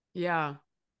 Yeah.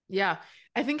 Yeah.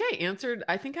 I think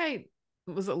I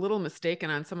was a little mistaken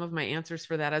on some of my answers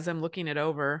for that as I'm looking it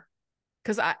over.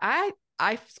 Because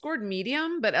I scored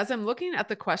medium, but as I'm looking at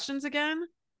the questions again,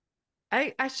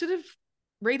 I should have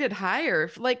rated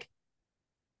higher. Like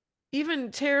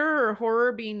even terror or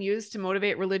horror being used to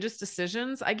motivate religious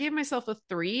decisions, I gave myself a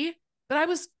 3. But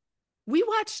we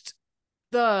watched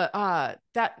the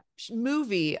that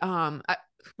movie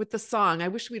with the song I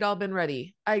Wish We'd All Been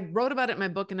Ready. I wrote about it in my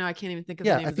book and now I can't even think of the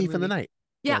Yeah, name A of the Thief in the movie. Night.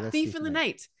 Yeah, Yeah, that's Thief Thief in in the the Night.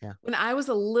 Night. Yeah. When I was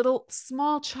a little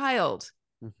small child,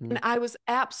 Mm-hmm. and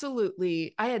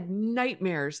I had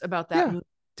nightmares about that Yeah. movie.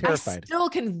 I Terrified. still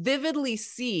can vividly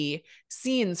see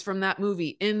scenes from that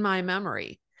movie in my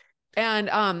memory.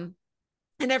 And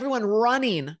everyone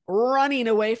running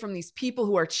away from these people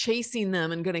who are chasing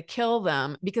them and going to kill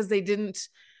them because they didn't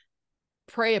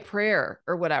pray a prayer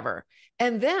or whatever.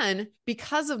 And then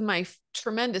because of my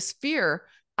tremendous fear,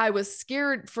 I was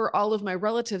scared for all of my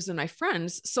relatives and my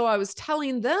friends. So I was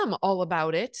telling them all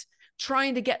about it,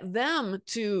 trying to get them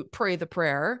to pray the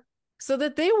prayer so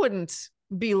that they wouldn't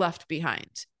be left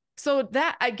behind. So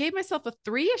that I gave myself a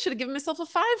 3. I should have given myself a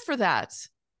 5 for that.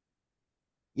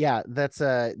 Yeah, that's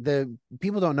the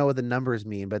people don't know what the numbers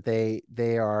mean, but they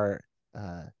are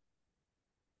uh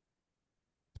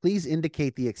please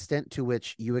indicate the extent to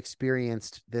which you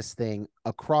experienced this thing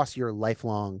across your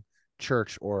lifelong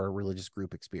church or religious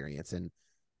group experience, and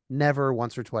never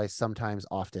once or twice, sometimes,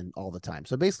 often, all the time.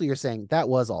 So basically you're saying that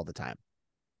was all the time.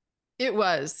 It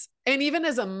was. And even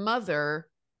as a mother,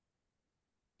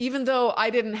 even though I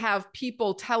didn't have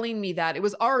people telling me that, it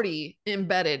was already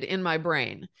embedded in my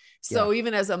brain. Yeah. So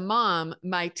even as a mom,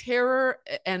 my terror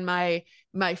and my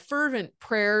fervent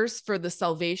prayers for the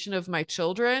salvation of my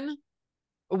children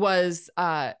was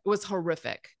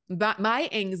horrific. But my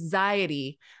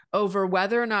anxiety over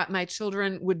whether or not my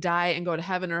children would die and go to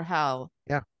heaven or hell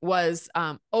Yeah. was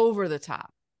over the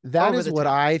top. That Over is the what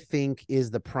top. I think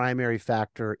is the primary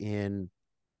factor in,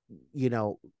 you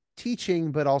know,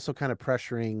 teaching, but also kind of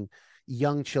pressuring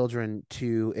young children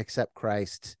to accept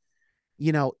Christ.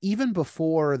 Even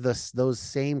before those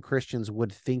same Christians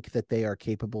would think that they are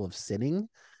capable of sinning,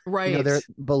 Right. they're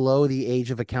below the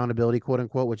age of accountability, quote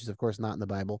unquote, which is of course not in the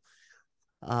Bible.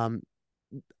 Um,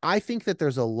 I think that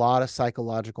there's a lot of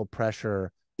psychological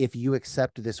pressure if you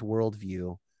accept this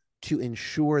worldview to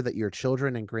ensure that your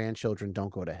children and grandchildren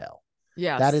don't go to hell.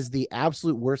 That Yes. is the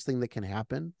absolute worst thing that can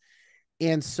happen.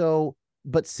 And so,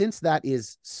 but since that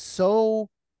is so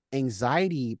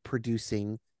anxiety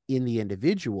producing in the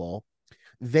individual,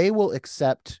 they will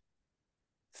accept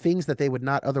things that they would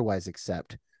not otherwise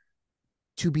accept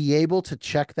to be able to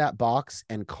check that box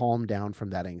and calm down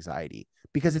from that anxiety,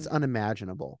 because it's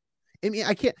unimaginable. I mean,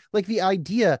 I can't, like, the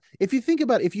idea, if you think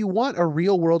about, if you want a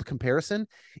real world comparison,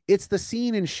 it's the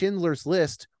scene in Schindler's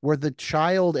List where the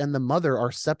child and the mother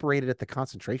are separated at the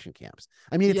concentration camps.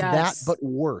 I mean, it's that, Yes. but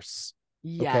worse.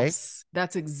 Okay. Yes.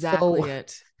 That's So, exactly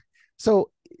it. so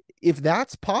if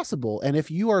that's possible, and if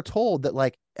you are told that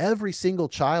like every single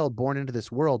child born into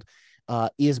this world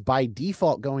is by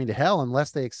default going to hell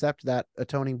unless they accept that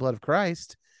atoning blood of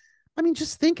Christ, I mean,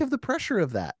 just think of the pressure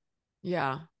of that.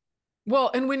 Yeah.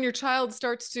 Well, and when your child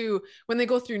starts to, when they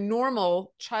go through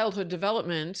normal childhood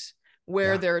development,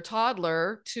 where Yeah. they're a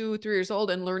toddler, 2, 3 years old,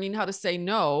 and learning how to say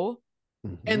no,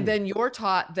 and Mm-hmm. then you're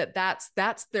taught that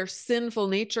that's their sinful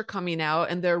nature coming out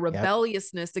and their Yep.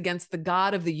 rebelliousness against the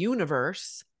God of the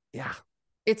universe. Yeah.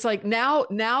 It's like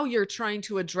now you're trying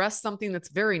to address something that's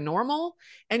very normal,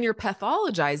 and you're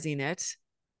pathologizing it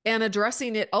and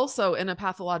addressing it also in a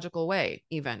pathological way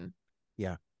even.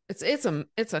 Yeah. It's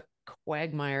a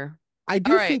quagmire. I All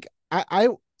do right. think I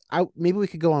maybe we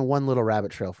could go on one little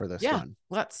rabbit trail for this Yeah, one.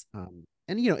 let's. And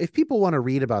if people want to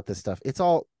read about this stuff, it's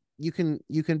all, you can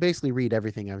basically read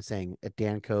everything I'm saying at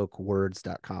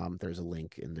dankochwords.com. There's a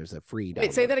link and there's a free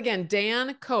Wait, say download. that again.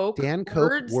 Dan Koch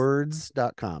words.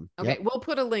 dankochwords.com. Okay, Yep. we'll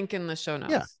put a link in the show Yeah.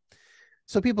 notes.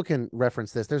 So people can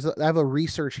reference this. I have a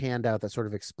research handout that sort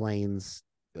of explains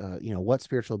what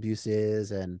spiritual abuse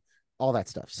is and all that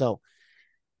stuff. So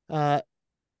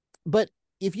but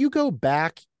if you go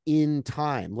back in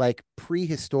time, like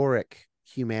prehistoric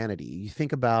humanity, you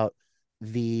think about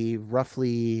the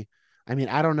roughly, I mean,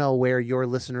 I don't know where your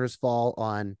listeners fall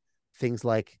on things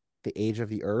like the age of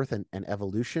the earth and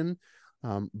evolution.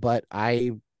 But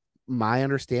my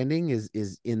understanding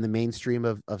is in the mainstream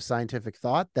of scientific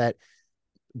thought that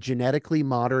genetically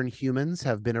modern humans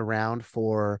have been around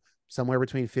for somewhere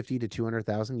between 50 to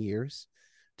 200,000 years,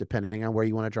 depending on where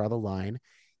you want to draw the line.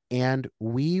 And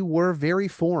we were very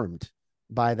formed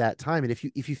by that time. And if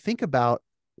you think about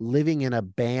living in a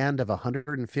band of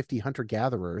 150 hunter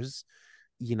gatherers,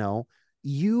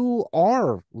 you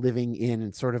are living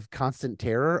in sort of constant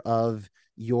terror of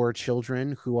your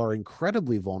children who are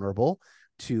incredibly vulnerable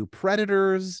to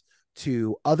predators,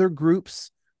 to other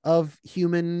groups of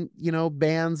human,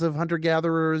 bands of hunter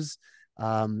gatherers,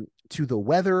 to the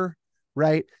weather,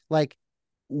 right? Like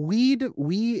we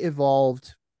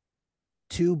evolved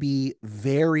to be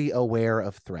very aware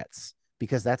of threats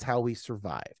because that's how we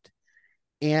survived.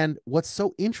 And what's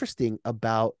so interesting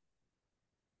about,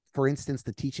 for instance,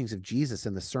 the teachings of Jesus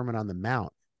in the Sermon on the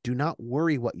Mount, do not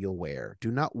worry what you'll wear, do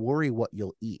not worry what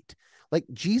you'll eat. Like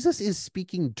Jesus is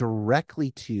speaking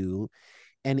directly to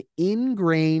an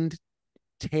ingrained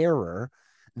terror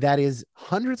that is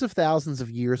hundreds of thousands of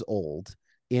years old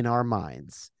in our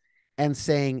minds, and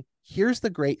saying, here's the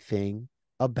great thing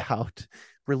about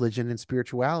religion and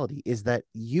spirituality is that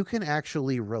you can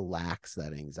actually relax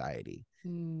that anxiety.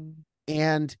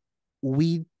 And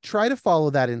we try to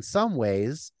follow that in some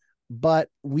ways, but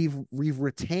we've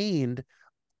retained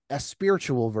a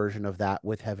spiritual version of that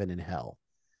with heaven and hell.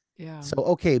 Yeah. So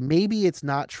okay, maybe it's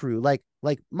not true. Like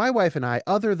my wife and I,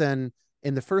 other than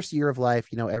in the first year of life,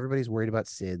 everybody's worried about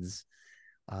SIDS.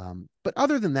 But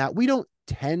other than that, we don't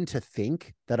tend to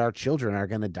think that our children are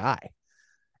going to die.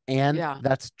 And Yeah.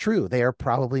 that's true. They are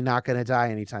probably not going to die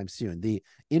anytime soon. The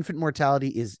infant mortality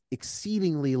is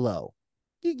exceedingly low.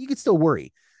 You can still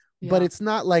worry, but Yeah. it's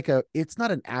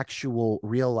not an actual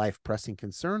real life pressing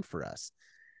concern for us.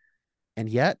 And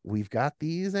yet we've got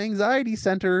these anxiety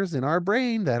centers in our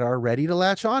brain that are ready to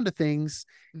latch on to things.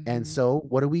 And so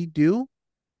what do we do?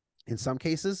 In some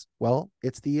cases, well,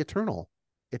 it's the eternal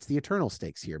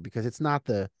stakes here, because it's not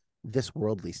this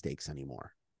worldly stakes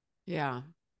anymore. Yeah.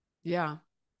 Yeah.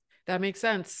 That makes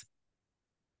sense.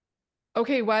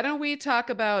 Okay, why don't we talk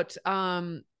about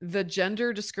the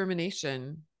gender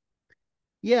discrimination?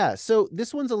 Yeah, so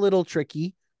this one's a little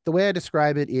tricky. The way I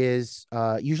describe it is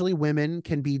usually women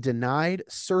can be denied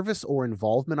service or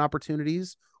involvement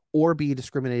opportunities or be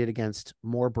discriminated against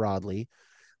more broadly.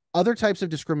 Other types of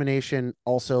discrimination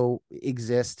also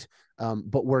exist,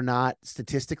 but were not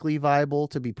statistically viable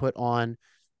to be put on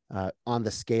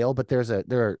the scale. But there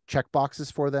are check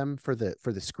boxes for them for the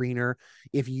screener.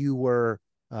 If you were,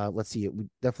 let's see,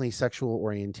 definitely sexual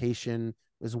orientation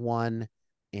was one,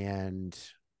 and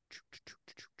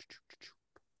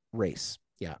race.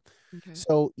 Yeah. Okay.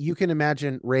 So you can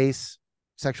imagine race,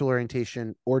 sexual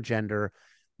orientation, or gender.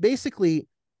 Basically,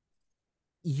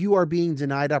 you are being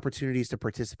denied opportunities to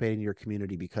participate in your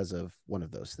community because of one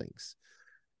of those things.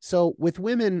 So with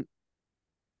women,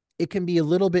 it can be a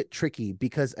little bit tricky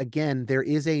because, again, there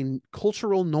is a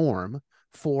cultural norm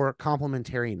for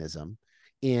complementarianism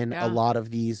in a Yeah, lot of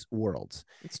these worlds.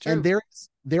 it's And true.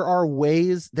 there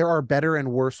are better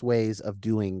and worse ways of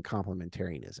doing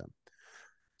complementarianism.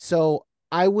 So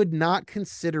I would not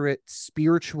consider it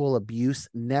spiritual abuse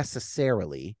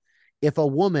necessarily if a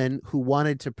woman who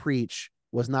wanted to preach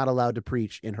was not allowed to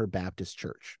preach in her Baptist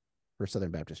church, her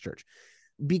Southern Baptist church,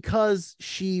 because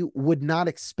she would not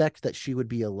expect that she would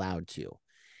be allowed to.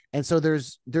 And so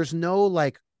there's no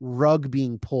like rug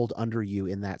being pulled under you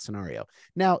in that scenario.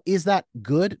 Now, is that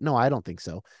good? No, I don't think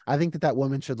so. I think that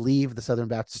woman should leave the Southern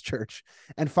Baptist church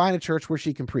and find a church where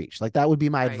she can preach. Like that would be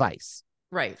my Right. advice.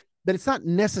 Right. But it's not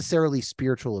necessarily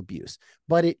spiritual abuse,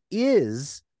 but it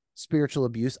is spiritual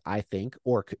abuse, I think,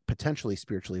 or potentially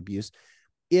spiritual abuse.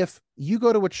 If you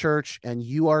go to a church and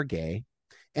you are gay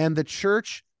and the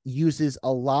church uses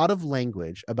a lot of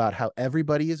language about how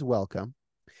everybody is welcome,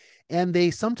 and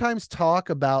they sometimes talk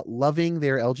about loving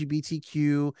their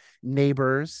LGBTQ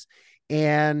neighbors,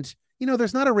 and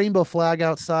there's not a rainbow flag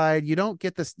outside. You don't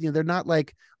get this, they're not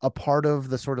like a part of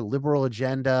the sort of liberal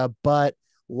agenda, but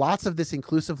lots of this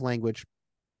inclusive language.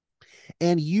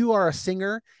 And you are a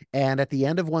singer, and at the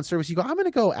end of one service, you go, I'm going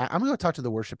to go talk to the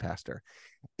worship pastor.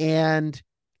 And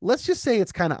let's just say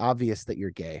it's kind of obvious that you're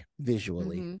gay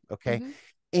visually. Mm-hmm. Okay. Mm-hmm.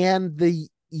 And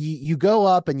you go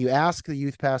up and you ask the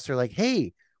youth pastor, like,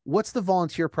 hey, what's the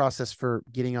volunteer process for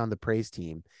getting on the praise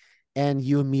team? And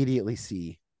you immediately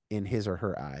see in his or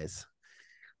her eyes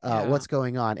Yeah. what's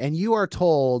going on. And you are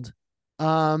told,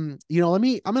 I'm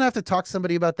going to have to talk to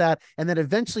somebody about that. And then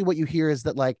eventually what you hear is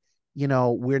that, like,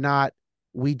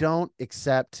 we don't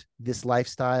accept this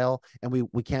lifestyle, and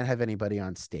we can't have anybody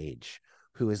on stage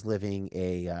who is living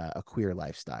a queer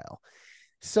lifestyle.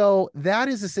 So that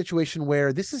is a situation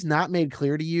where this is not made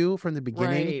clear to you from the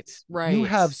beginning. Right. You Right.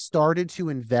 have started to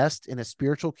invest in a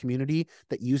spiritual community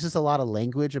that uses a lot of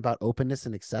language about openness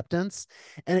and acceptance.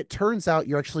 And it turns out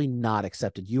you're actually not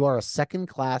accepted. You are a second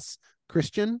class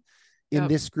Christian in Yep.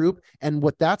 this group. And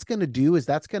what that's going to do is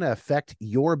that's going to affect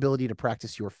your ability to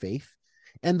practice your faith.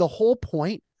 And the whole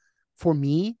point for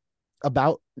me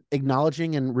about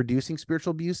acknowledging and reducing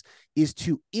spiritual abuse is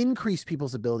to increase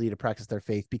people's ability to practice their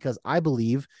faith, because I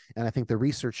believe, and I think the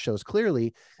research shows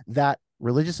clearly, that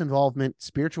religious involvement,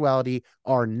 spirituality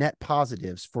are net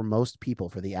positives for most people,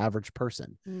 for the average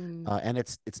person. Mm. And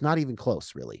it's not even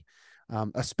close, really,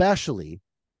 especially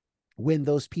when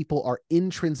those people are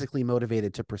intrinsically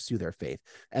motivated to pursue their faith.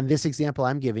 And this example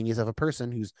I'm giving is of a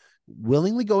person who's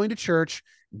willingly going to church,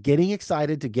 getting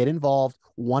excited to get involved,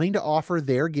 wanting to offer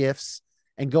their gifts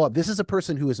and go up. This is a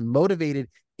person who is motivated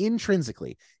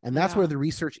intrinsically. And that's where Yeah. the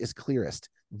research is clearest.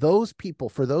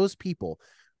 For those people,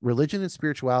 religion and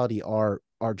spirituality are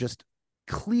just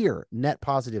clear net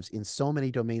positives in so many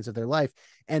domains of their life.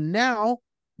 And now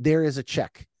there is a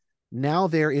check. Now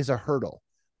there is a hurdle.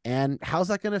 And how's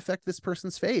that going to affect this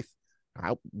person's faith?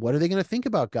 What are they going to think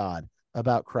about God,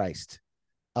 about Christ,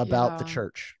 about the Yeah.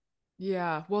 church?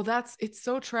 Yeah. Well, it's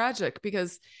so tragic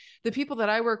because the people that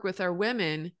I work with are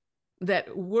women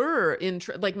that were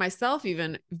like myself,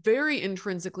 even very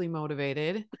intrinsically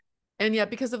motivated. And yet,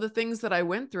 because of the things that I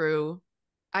went through,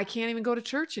 I can't even go to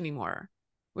church anymore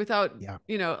without, Yeah.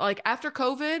 like after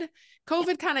COVID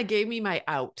kind of gave me my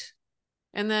out.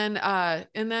 And then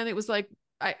it was like,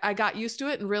 I got used to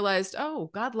it and realized,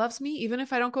 oh, God loves me even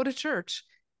if I don't go to church.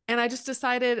 And I just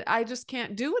decided I just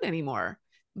can't do it anymore.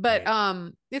 But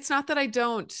Right. it's not that I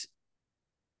don't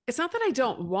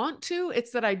want to,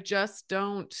 it's that I just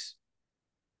don't.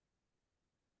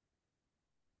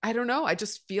 I don't know. I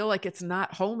just feel like it's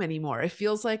not home anymore. It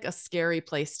feels like a scary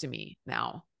place to me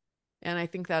now. And I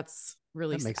think that's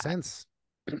really That makes sad. sense.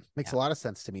 Makes Yeah. a lot of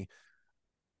sense to me.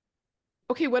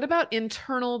 Okay, what about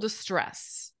internal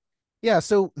distress? Yeah.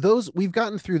 So we've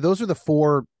gotten through, those are the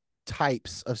four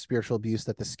types of spiritual abuse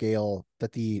that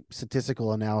the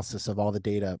statistical analysis of all the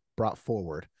data brought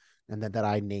forward, and that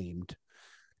I named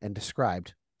and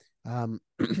described. And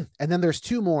then there's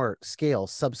two more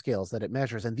subscales that it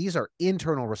measures, and these are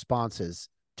internal responses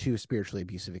to spiritually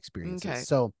abusive experiences. Okay.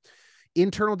 So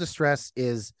internal distress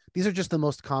these are just the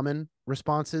most common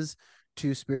responses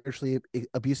to spiritually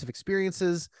abusive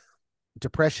experiences: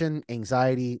 depression,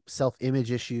 anxiety,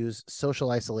 self-image issues,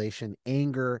 social isolation,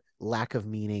 anger, lack of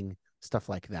meaning, stuff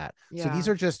like that. So Yeah. these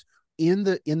are just in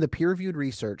the peer-reviewed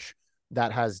research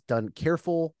that has done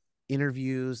careful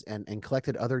interviews and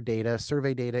collected other data,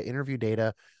 survey data, interview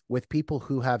data with people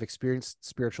who have experienced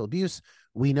spiritual abuse,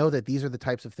 we know that these are the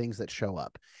types of things that show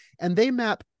up. And they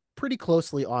map pretty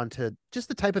closely onto just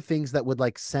the type of things that would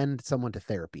like send someone to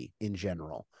therapy in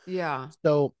general. Yeah.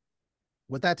 So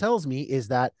what that tells me is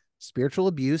that spiritual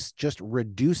abuse just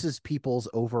reduces people's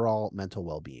overall mental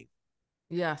well-being.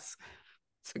 Yes.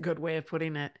 It's a good way of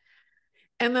putting it.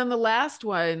 And then the last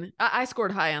one, I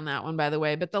scored high on that one, by the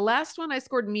way, but the last one I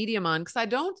scored medium on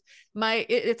because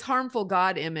it's harmful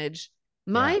God image.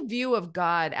 My view of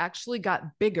God actually got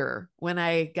bigger when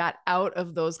I got out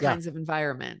of those kinds of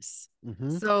environments.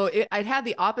 Mm-hmm. So it had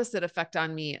the opposite effect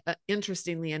on me,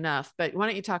 interestingly enough. But why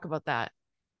don't you talk about that?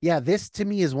 Yeah, this to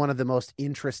me is one of the most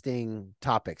interesting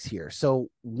topics here. So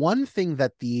one thing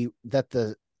that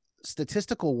the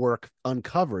statistical work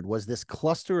uncovered was this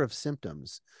cluster of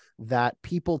symptoms that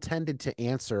people tended to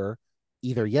answer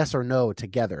either yes or no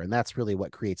together. And that's really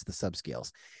what creates the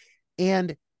subscales.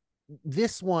 And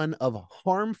this one of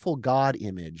harmful God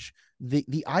image,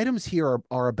 the items here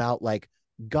are about like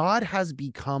God has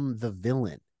become the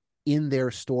villain in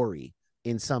their story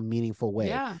in some meaningful way.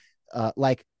 Yeah.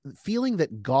 Like feeling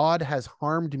that God has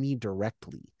harmed me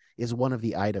directly is one of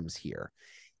the items here.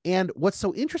 And what's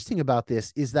so interesting about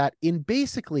this is that in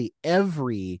basically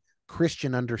every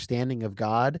Christian understanding of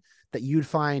God that you'd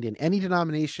find in any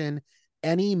denomination,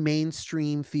 any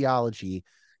mainstream theology,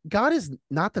 God is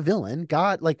not the villain.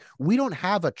 God, like, we don't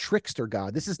have a trickster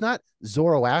God. This is not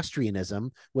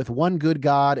Zoroastrianism with one good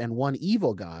God and one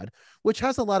evil God, which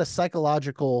has a lot of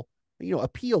psychological,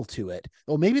 appeal to it.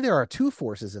 Well, maybe there are two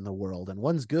forces in the world and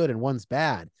one's good and one's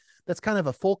bad. That's kind of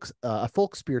a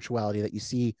folk spirituality that you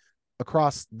see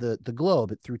across the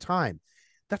globe through time.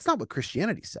 That's not what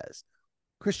Christianity says.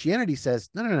 Christianity says,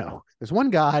 no. There's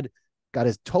one God. God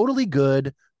is totally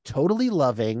good, totally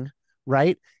loving,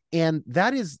 right? And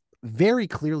that is very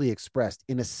clearly expressed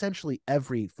in essentially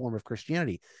every form of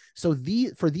Christianity. So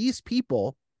for these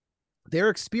people, their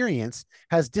experience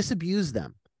has disabused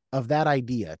them of that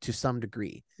idea to some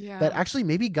degree. Yeah. That actually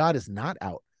maybe God is not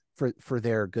out for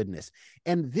their goodness.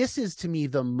 And this is, to me,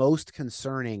 the most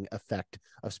concerning effect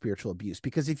of spiritual abuse,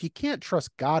 because if you can't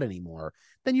trust God anymore,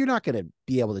 then you're not going to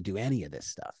be able to do any of this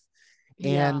stuff.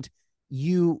 Yeah. And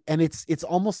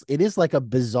it is like a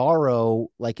bizarro,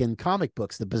 like in comic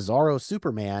books, the bizarro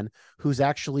Superman who's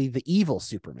actually the evil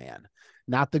Superman,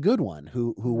 not the good one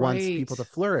who wants people to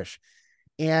flourish.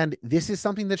 And this is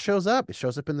something that shows up. It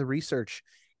shows up in the research.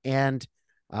 And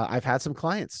I've had some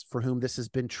clients for whom this has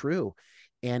been true.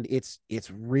 And it's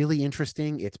really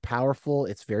interesting. It's powerful.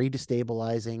 It's very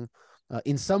destabilizing.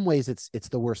 In some ways, it's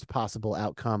the worst possible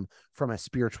outcome from a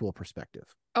spiritual perspective.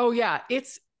 Oh yeah,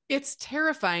 it's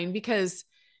terrifying because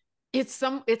it's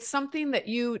something that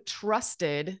you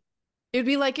trusted. It'd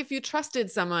be like if you trusted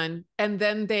someone and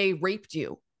then they raped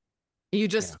you.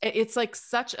 It's like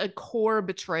such a core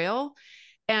betrayal.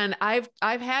 And I've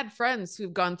had friends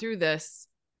who've gone through this,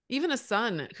 even a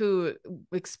son who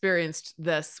experienced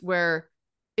this, where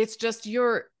it's just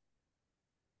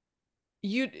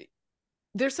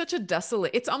there's such a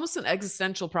desolate, it's almost an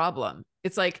existential problem.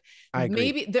 It's like,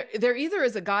 maybe there either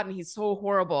is a God and he's so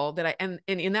horrible that and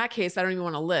in that case, I don't even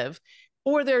want to live,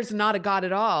 or there's not a God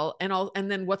at all.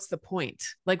 And then what's the point?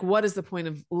 Like, what is the point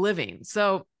of living?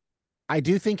 So I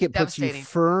do think it puts you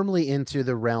firmly into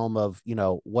the realm of,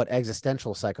 what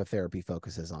existential psychotherapy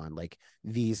focuses on, like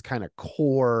these kind of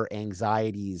core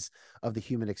anxieties of the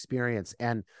human experience.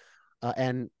 And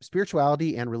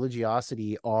spirituality and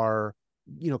religiosity are,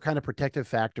 kind of protective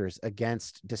factors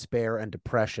against despair and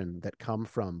depression that come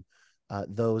from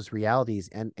those realities.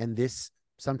 And this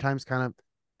sometimes kind of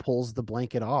pulls the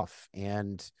blanket off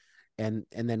and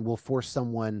then will force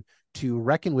someone to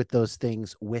reckon with those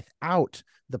things without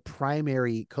the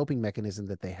primary coping mechanism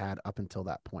that they had up until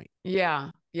that point.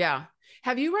 Yeah. Yeah.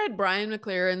 Have you read Brian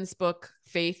McLaren's book,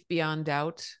 Faith Beyond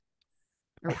Doubt?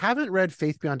 I haven't read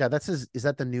Faith Beyond Doubt. Is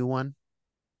that the new one?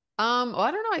 Well,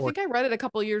 I don't know. I think I read it a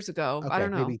couple of years ago. Okay, I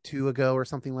don't know. Maybe 2 ago or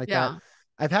something like that.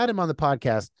 I've had him on the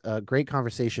podcast. Great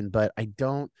conversation, but I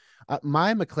don't.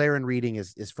 My McLaren reading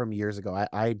is from years ago.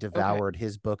 I devoured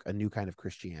his book, A New Kind of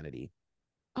Christianity.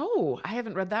 Oh, I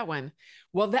haven't read that one.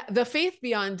 Well, the Faith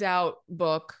Beyond Doubt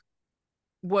book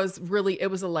was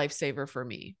it was a lifesaver for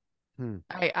me.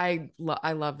 I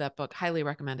love that book. Highly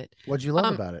recommend it. What'd you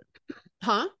love about it?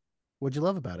 Huh? What'd you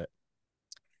love about it?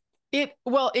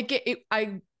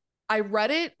 I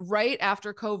read it right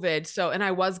after COVID. So, and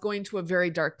I was going to a very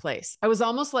dark place. I was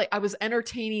almost like I was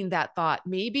entertaining that thought.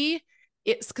 Maybe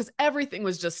it's because everything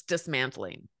was just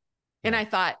dismantling. And I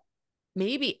thought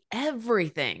maybe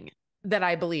everything that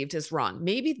I believed is wrong.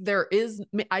 Maybe there is,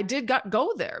 I did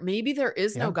go there. Maybe there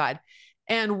is no God.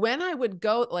 And when I would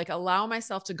go, like, allow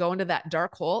myself to go into that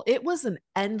dark hole, it was an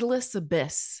endless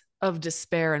abyss of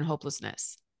despair and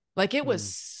hopelessness. Like, it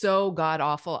was so god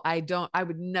awful. I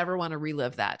would never want to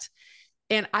relive that.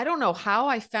 And I don't know how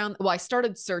I found, well, I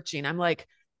started searching. I'm like,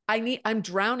 I'm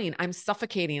drowning. I'm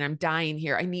suffocating. I'm dying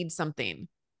here. I need something.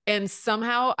 And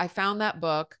somehow I found that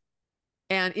book,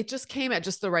 and it just came at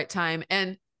just the right time.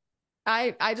 And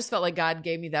I just felt like God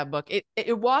gave me that book.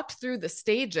 It walked through the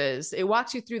stages. It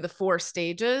walks you through the 4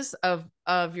 stages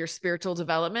of your spiritual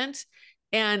development.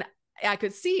 And I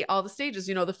could see all the stages.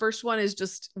 You know, the first one is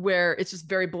just where it's just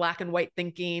very black and white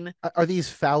thinking. Are these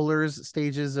Fowler's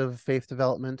stages of faith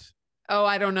development? Oh,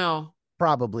 I don't know.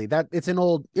 Probably. That it's an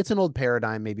old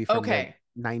paradigm, maybe from the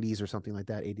 90s or something like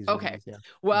that, 80s. Okay. 90s, yeah.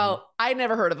 Well, I'd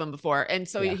never heard of him before. And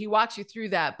so he walks you through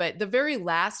that. But the very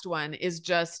last one is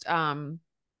just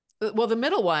well, the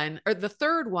middle one, or the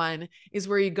third one, is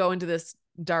where you go into this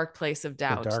dark place of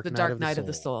doubt, the dark night of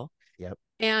the soul. Yep.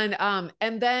 And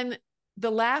then the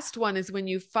last one is when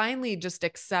you finally just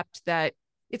accept that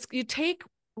you take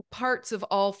parts of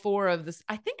all 4 of this.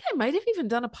 I think I might have even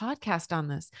done a podcast on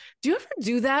this. Do you ever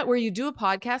do that where you do a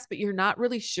podcast, but you're not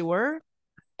really sure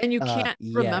and you can't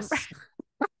remember?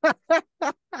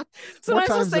 Sometimes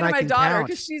I'll say to my daughter,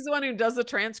 because she's the one who does the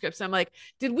transcripts, I'm like,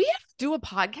 did we have to do a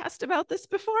podcast about this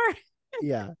before?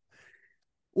 Yeah.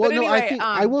 Well, anyway, I think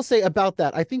I will say about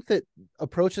that. I think that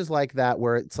approaches like that,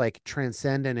 where it's like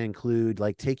transcend and include,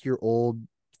 like take your old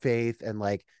faith and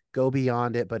like go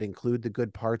beyond it, but include the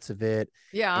good parts of it.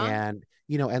 Yeah. And,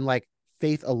 you know, and like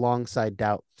faith alongside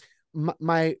doubt.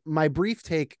 My brief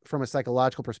take from a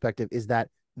psychological perspective is that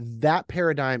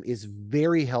paradigm is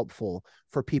very helpful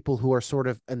for people who are sort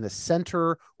of in the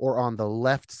center or on the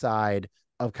left side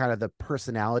of kind of the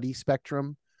personality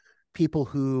spectrum, people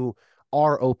who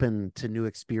are open to new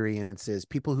experiences,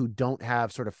 people who don't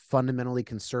have sort of fundamentally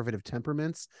conservative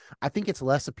temperaments. I think it's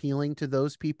less appealing to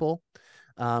those people.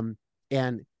 And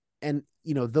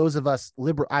you know, those of us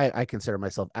liberal, I consider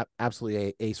myself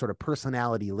absolutely a sort of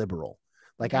personality liberal.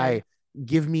 Like,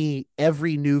 give me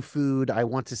every new food. I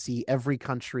want to see every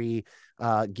country.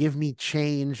 Give me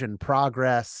change and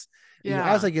progress. Yeah. You know,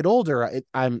 as I get older,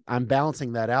 I'm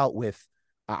balancing that out with,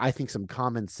 I think, some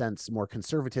common sense, more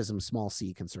conservatism, small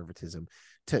c conservatism,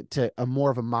 to a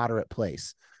more of a moderate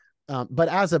place. But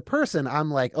as a person, I'm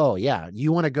like, oh yeah,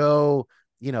 you want to go,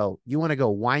 you know, you want to go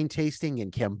wine tasting in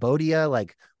Cambodia?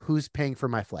 Like, who's paying for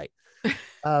my flight?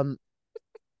 I'm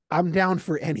down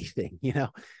for anything, you know?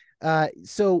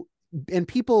 So, and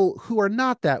people who are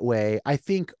not that way, I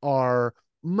think, are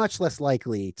much less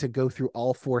likely to go through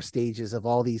all 4 stages of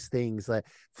all these things. That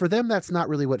for them, that's not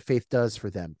really what faith does for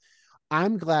them.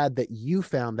 I'm glad that you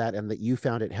found that and that you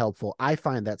found it helpful. I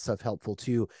find that stuff helpful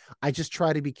too. I just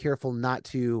try to be careful not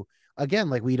to, again,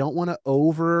 like, we don't want to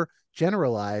over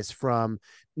generalize from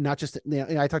not just, you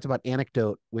know, I talked about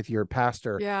anecdote with your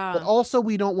pastor, but also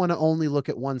we don't want to only look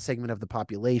at one segment of the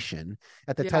population,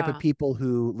 at the type of people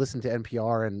who listen to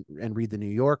NPR and read the New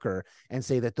Yorker and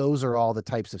say that those are all the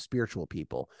types of spiritual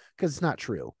people, because it's not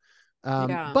true.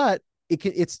 But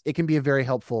it can be a very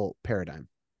helpful paradigm.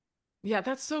 Yeah,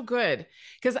 that's so good.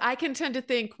 Because I can tend to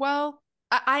think, well,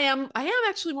 I am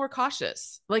actually more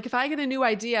cautious. Like, if I get a new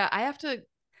idea, I have to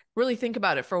really think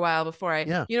about it for a while before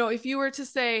you know, if you were to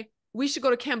say we should go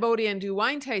to Cambodia and do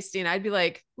wine tasting, I'd be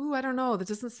like, ooh, I don't know. That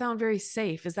doesn't sound very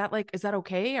safe. Is that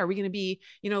okay? Are we going to be,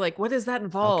 you know, like, what does that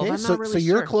involve? Okay, I'm not really so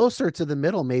you're closer to the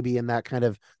middle, maybe, in that kind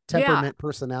of temperament,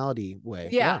 personality way.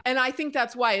 Yeah. And I think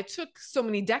that's why it took so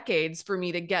many decades for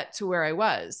me to get to where I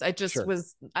was. I just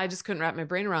couldn't wrap my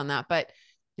brain around that. But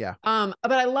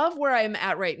but I love where I'm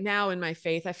at right now in my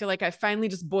faith. I feel like I finally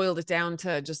just boiled it down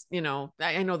to just, you know,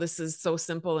 I know this is so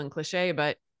simple and cliche,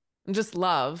 but just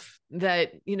love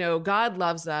that, you know, God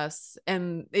loves us.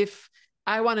 And if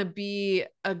I want to be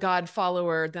a God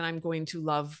follower, then I'm going to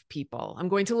love people. I'm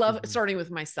going to love, starting with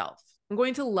myself. I'm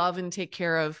going to love and take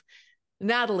care of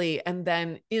Natalie. And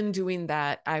then in doing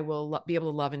that, I will be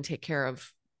able to love and take care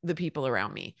of the people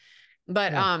around me.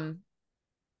 But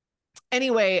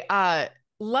anyway,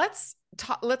 let's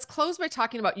close by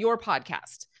talking about your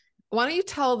podcast. Why don't you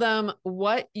tell them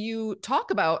what you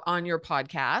talk about on your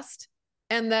podcast?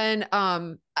 And then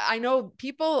I know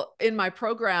people in my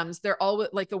programs, they're always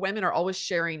like, the women are always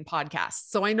sharing podcasts.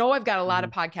 So I know I've got a lot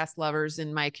of podcast lovers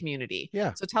in my community.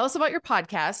 Yeah. So tell us about your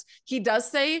podcast. He does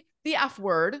say the F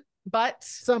word, but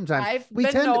sometimes we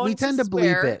tend to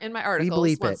bleep it in my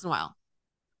articles once in a while.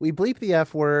 We bleep the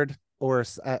F word, or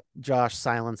Josh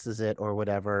silences it or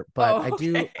whatever. But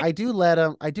I do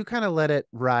kind of let it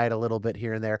ride a little bit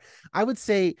here and there. I would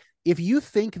say if you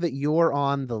think that you're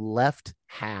on the left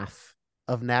half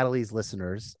of Natalie's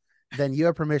listeners, then You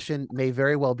Have Permission may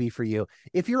very well be for you.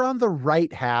 If you're on the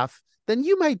right half, then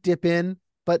you might dip in,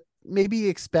 but maybe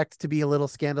expect to be a little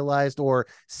scandalized, or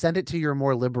send it to your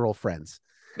more liberal friends.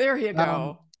 There you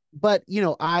go. But you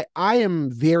know, I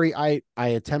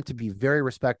attempt to be very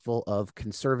respectful of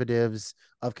conservatives,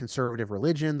 of conservative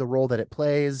religion, the role that it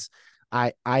plays.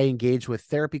 I engage with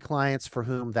therapy clients for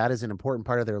whom that is an important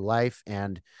part of their life,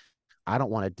 and I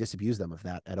don't want to disabuse them of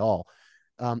that at all.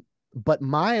 But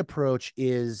my approach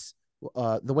is,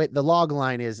 the way the log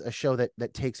line is a show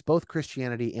that takes both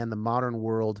Christianity and the modern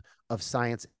world of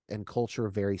science and culture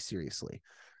very seriously.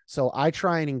 So I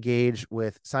try and engage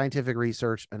with scientific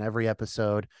research in every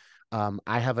episode.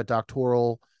 I have a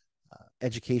doctoral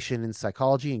education in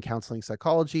psychology and counseling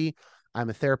psychology. I'm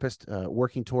a therapist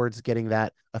working towards getting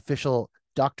that official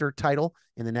doctor title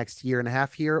in the next year and a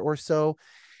half here or so.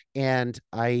 And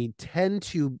there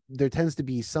tends to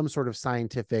be some sort of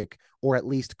scientific or at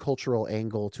least cultural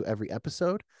angle to every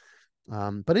episode.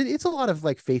 But it's a lot of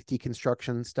like faith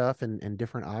deconstruction stuff, and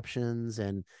different options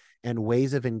and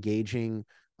ways of engaging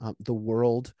the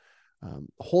world,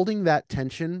 holding that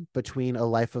tension between a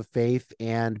life of faith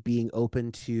and being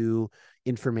open to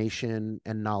information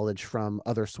and knowledge from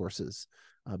other sources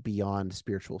beyond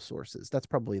spiritual sources. That's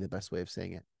probably the best way of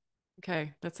saying it.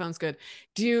 Okay, that sounds good.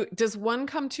 Does one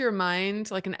come to your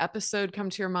mind, like an episode come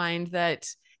to your mind that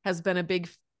has been a big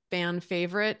fan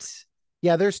favorite?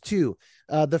 Yeah, there's two.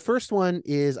 The first one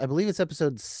is, I believe it's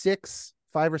episode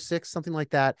 5 or 6, something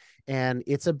like that. And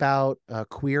it's about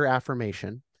queer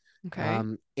affirmation. Okay.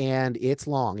 And it's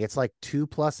long. It's like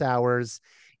 2+ hours.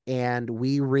 And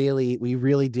we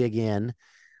really dig in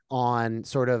on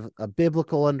sort of a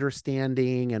biblical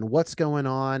understanding and what's going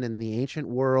on in the ancient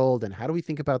world and how do we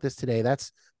think about this today.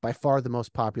 That's by far the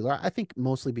most popular, I think,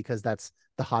 mostly because that's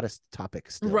the hottest topic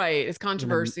still. Right. It's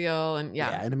controversial and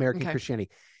yeah, in American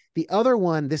Christianity. The other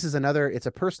one, it's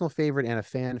a personal favorite and a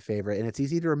fan favorite, and it's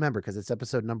easy to remember because it's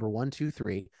episode number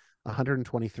 123,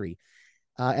 123.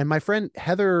 And my friend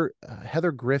Heather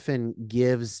Griffin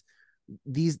gives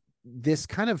this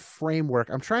kind of framework.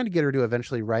 I'm trying to get her to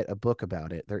eventually write a book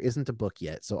about it. There isn't a book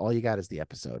yet, so all you got is the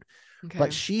episode. Okay.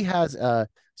 But she has a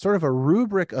sort of a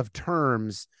rubric of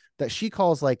terms that she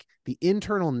calls like the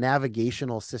internal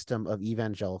navigational system of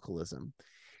evangelicalism.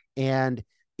 And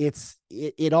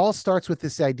it all starts with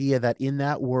this idea that in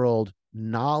that world,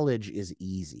 knowledge is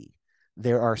easy.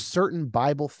 There are certain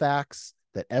Bible facts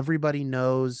that everybody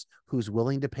knows who's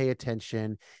willing to pay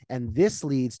attention. And this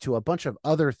leads to a bunch of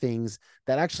other things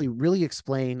that actually really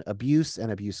explain abuse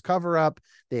and abuse cover-up.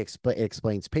 It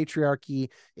explains patriarchy.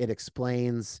 It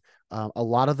explains a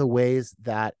lot of the ways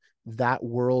that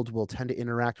world will tend to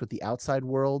interact with the outside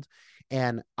world.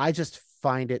 And I just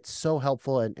find it so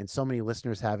helpful, and so many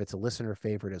listeners have. It's a listener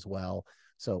favorite as well.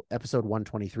 So episode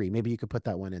 123, maybe you could put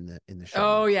that one in the show.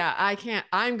 Oh notes. Yeah,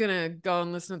 I'm gonna go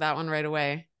and listen to that one right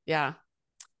away. Yeah,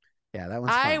 that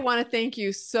one's I fun. want to thank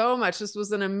you so much. This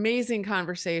was an amazing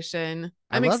conversation.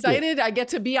 I'm excited. I get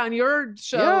to be on your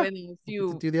show in a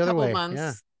few couple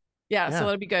months. Yeah, so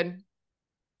that'll be good.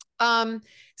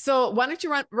 So why don't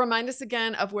you remind us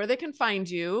again of where they can find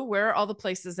you? Where are all the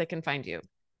places they can find you?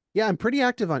 Yeah, I'm pretty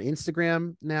active on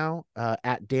Instagram now,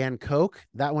 at Dan Koch.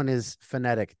 That one is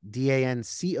phonetic,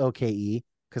 DANCOKE,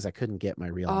 because I couldn't get my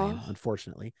real name,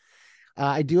 unfortunately.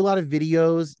 I do a lot of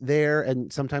videos there,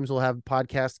 and sometimes we'll have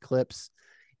podcast clips,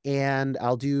 and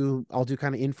I'll do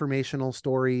kind of informational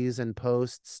stories and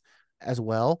posts as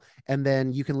well. And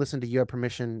then you can listen to You Have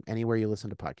Permission anywhere you listen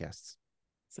to podcasts.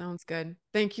 Sounds good.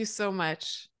 Thank you so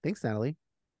much. Thanks, Natalie.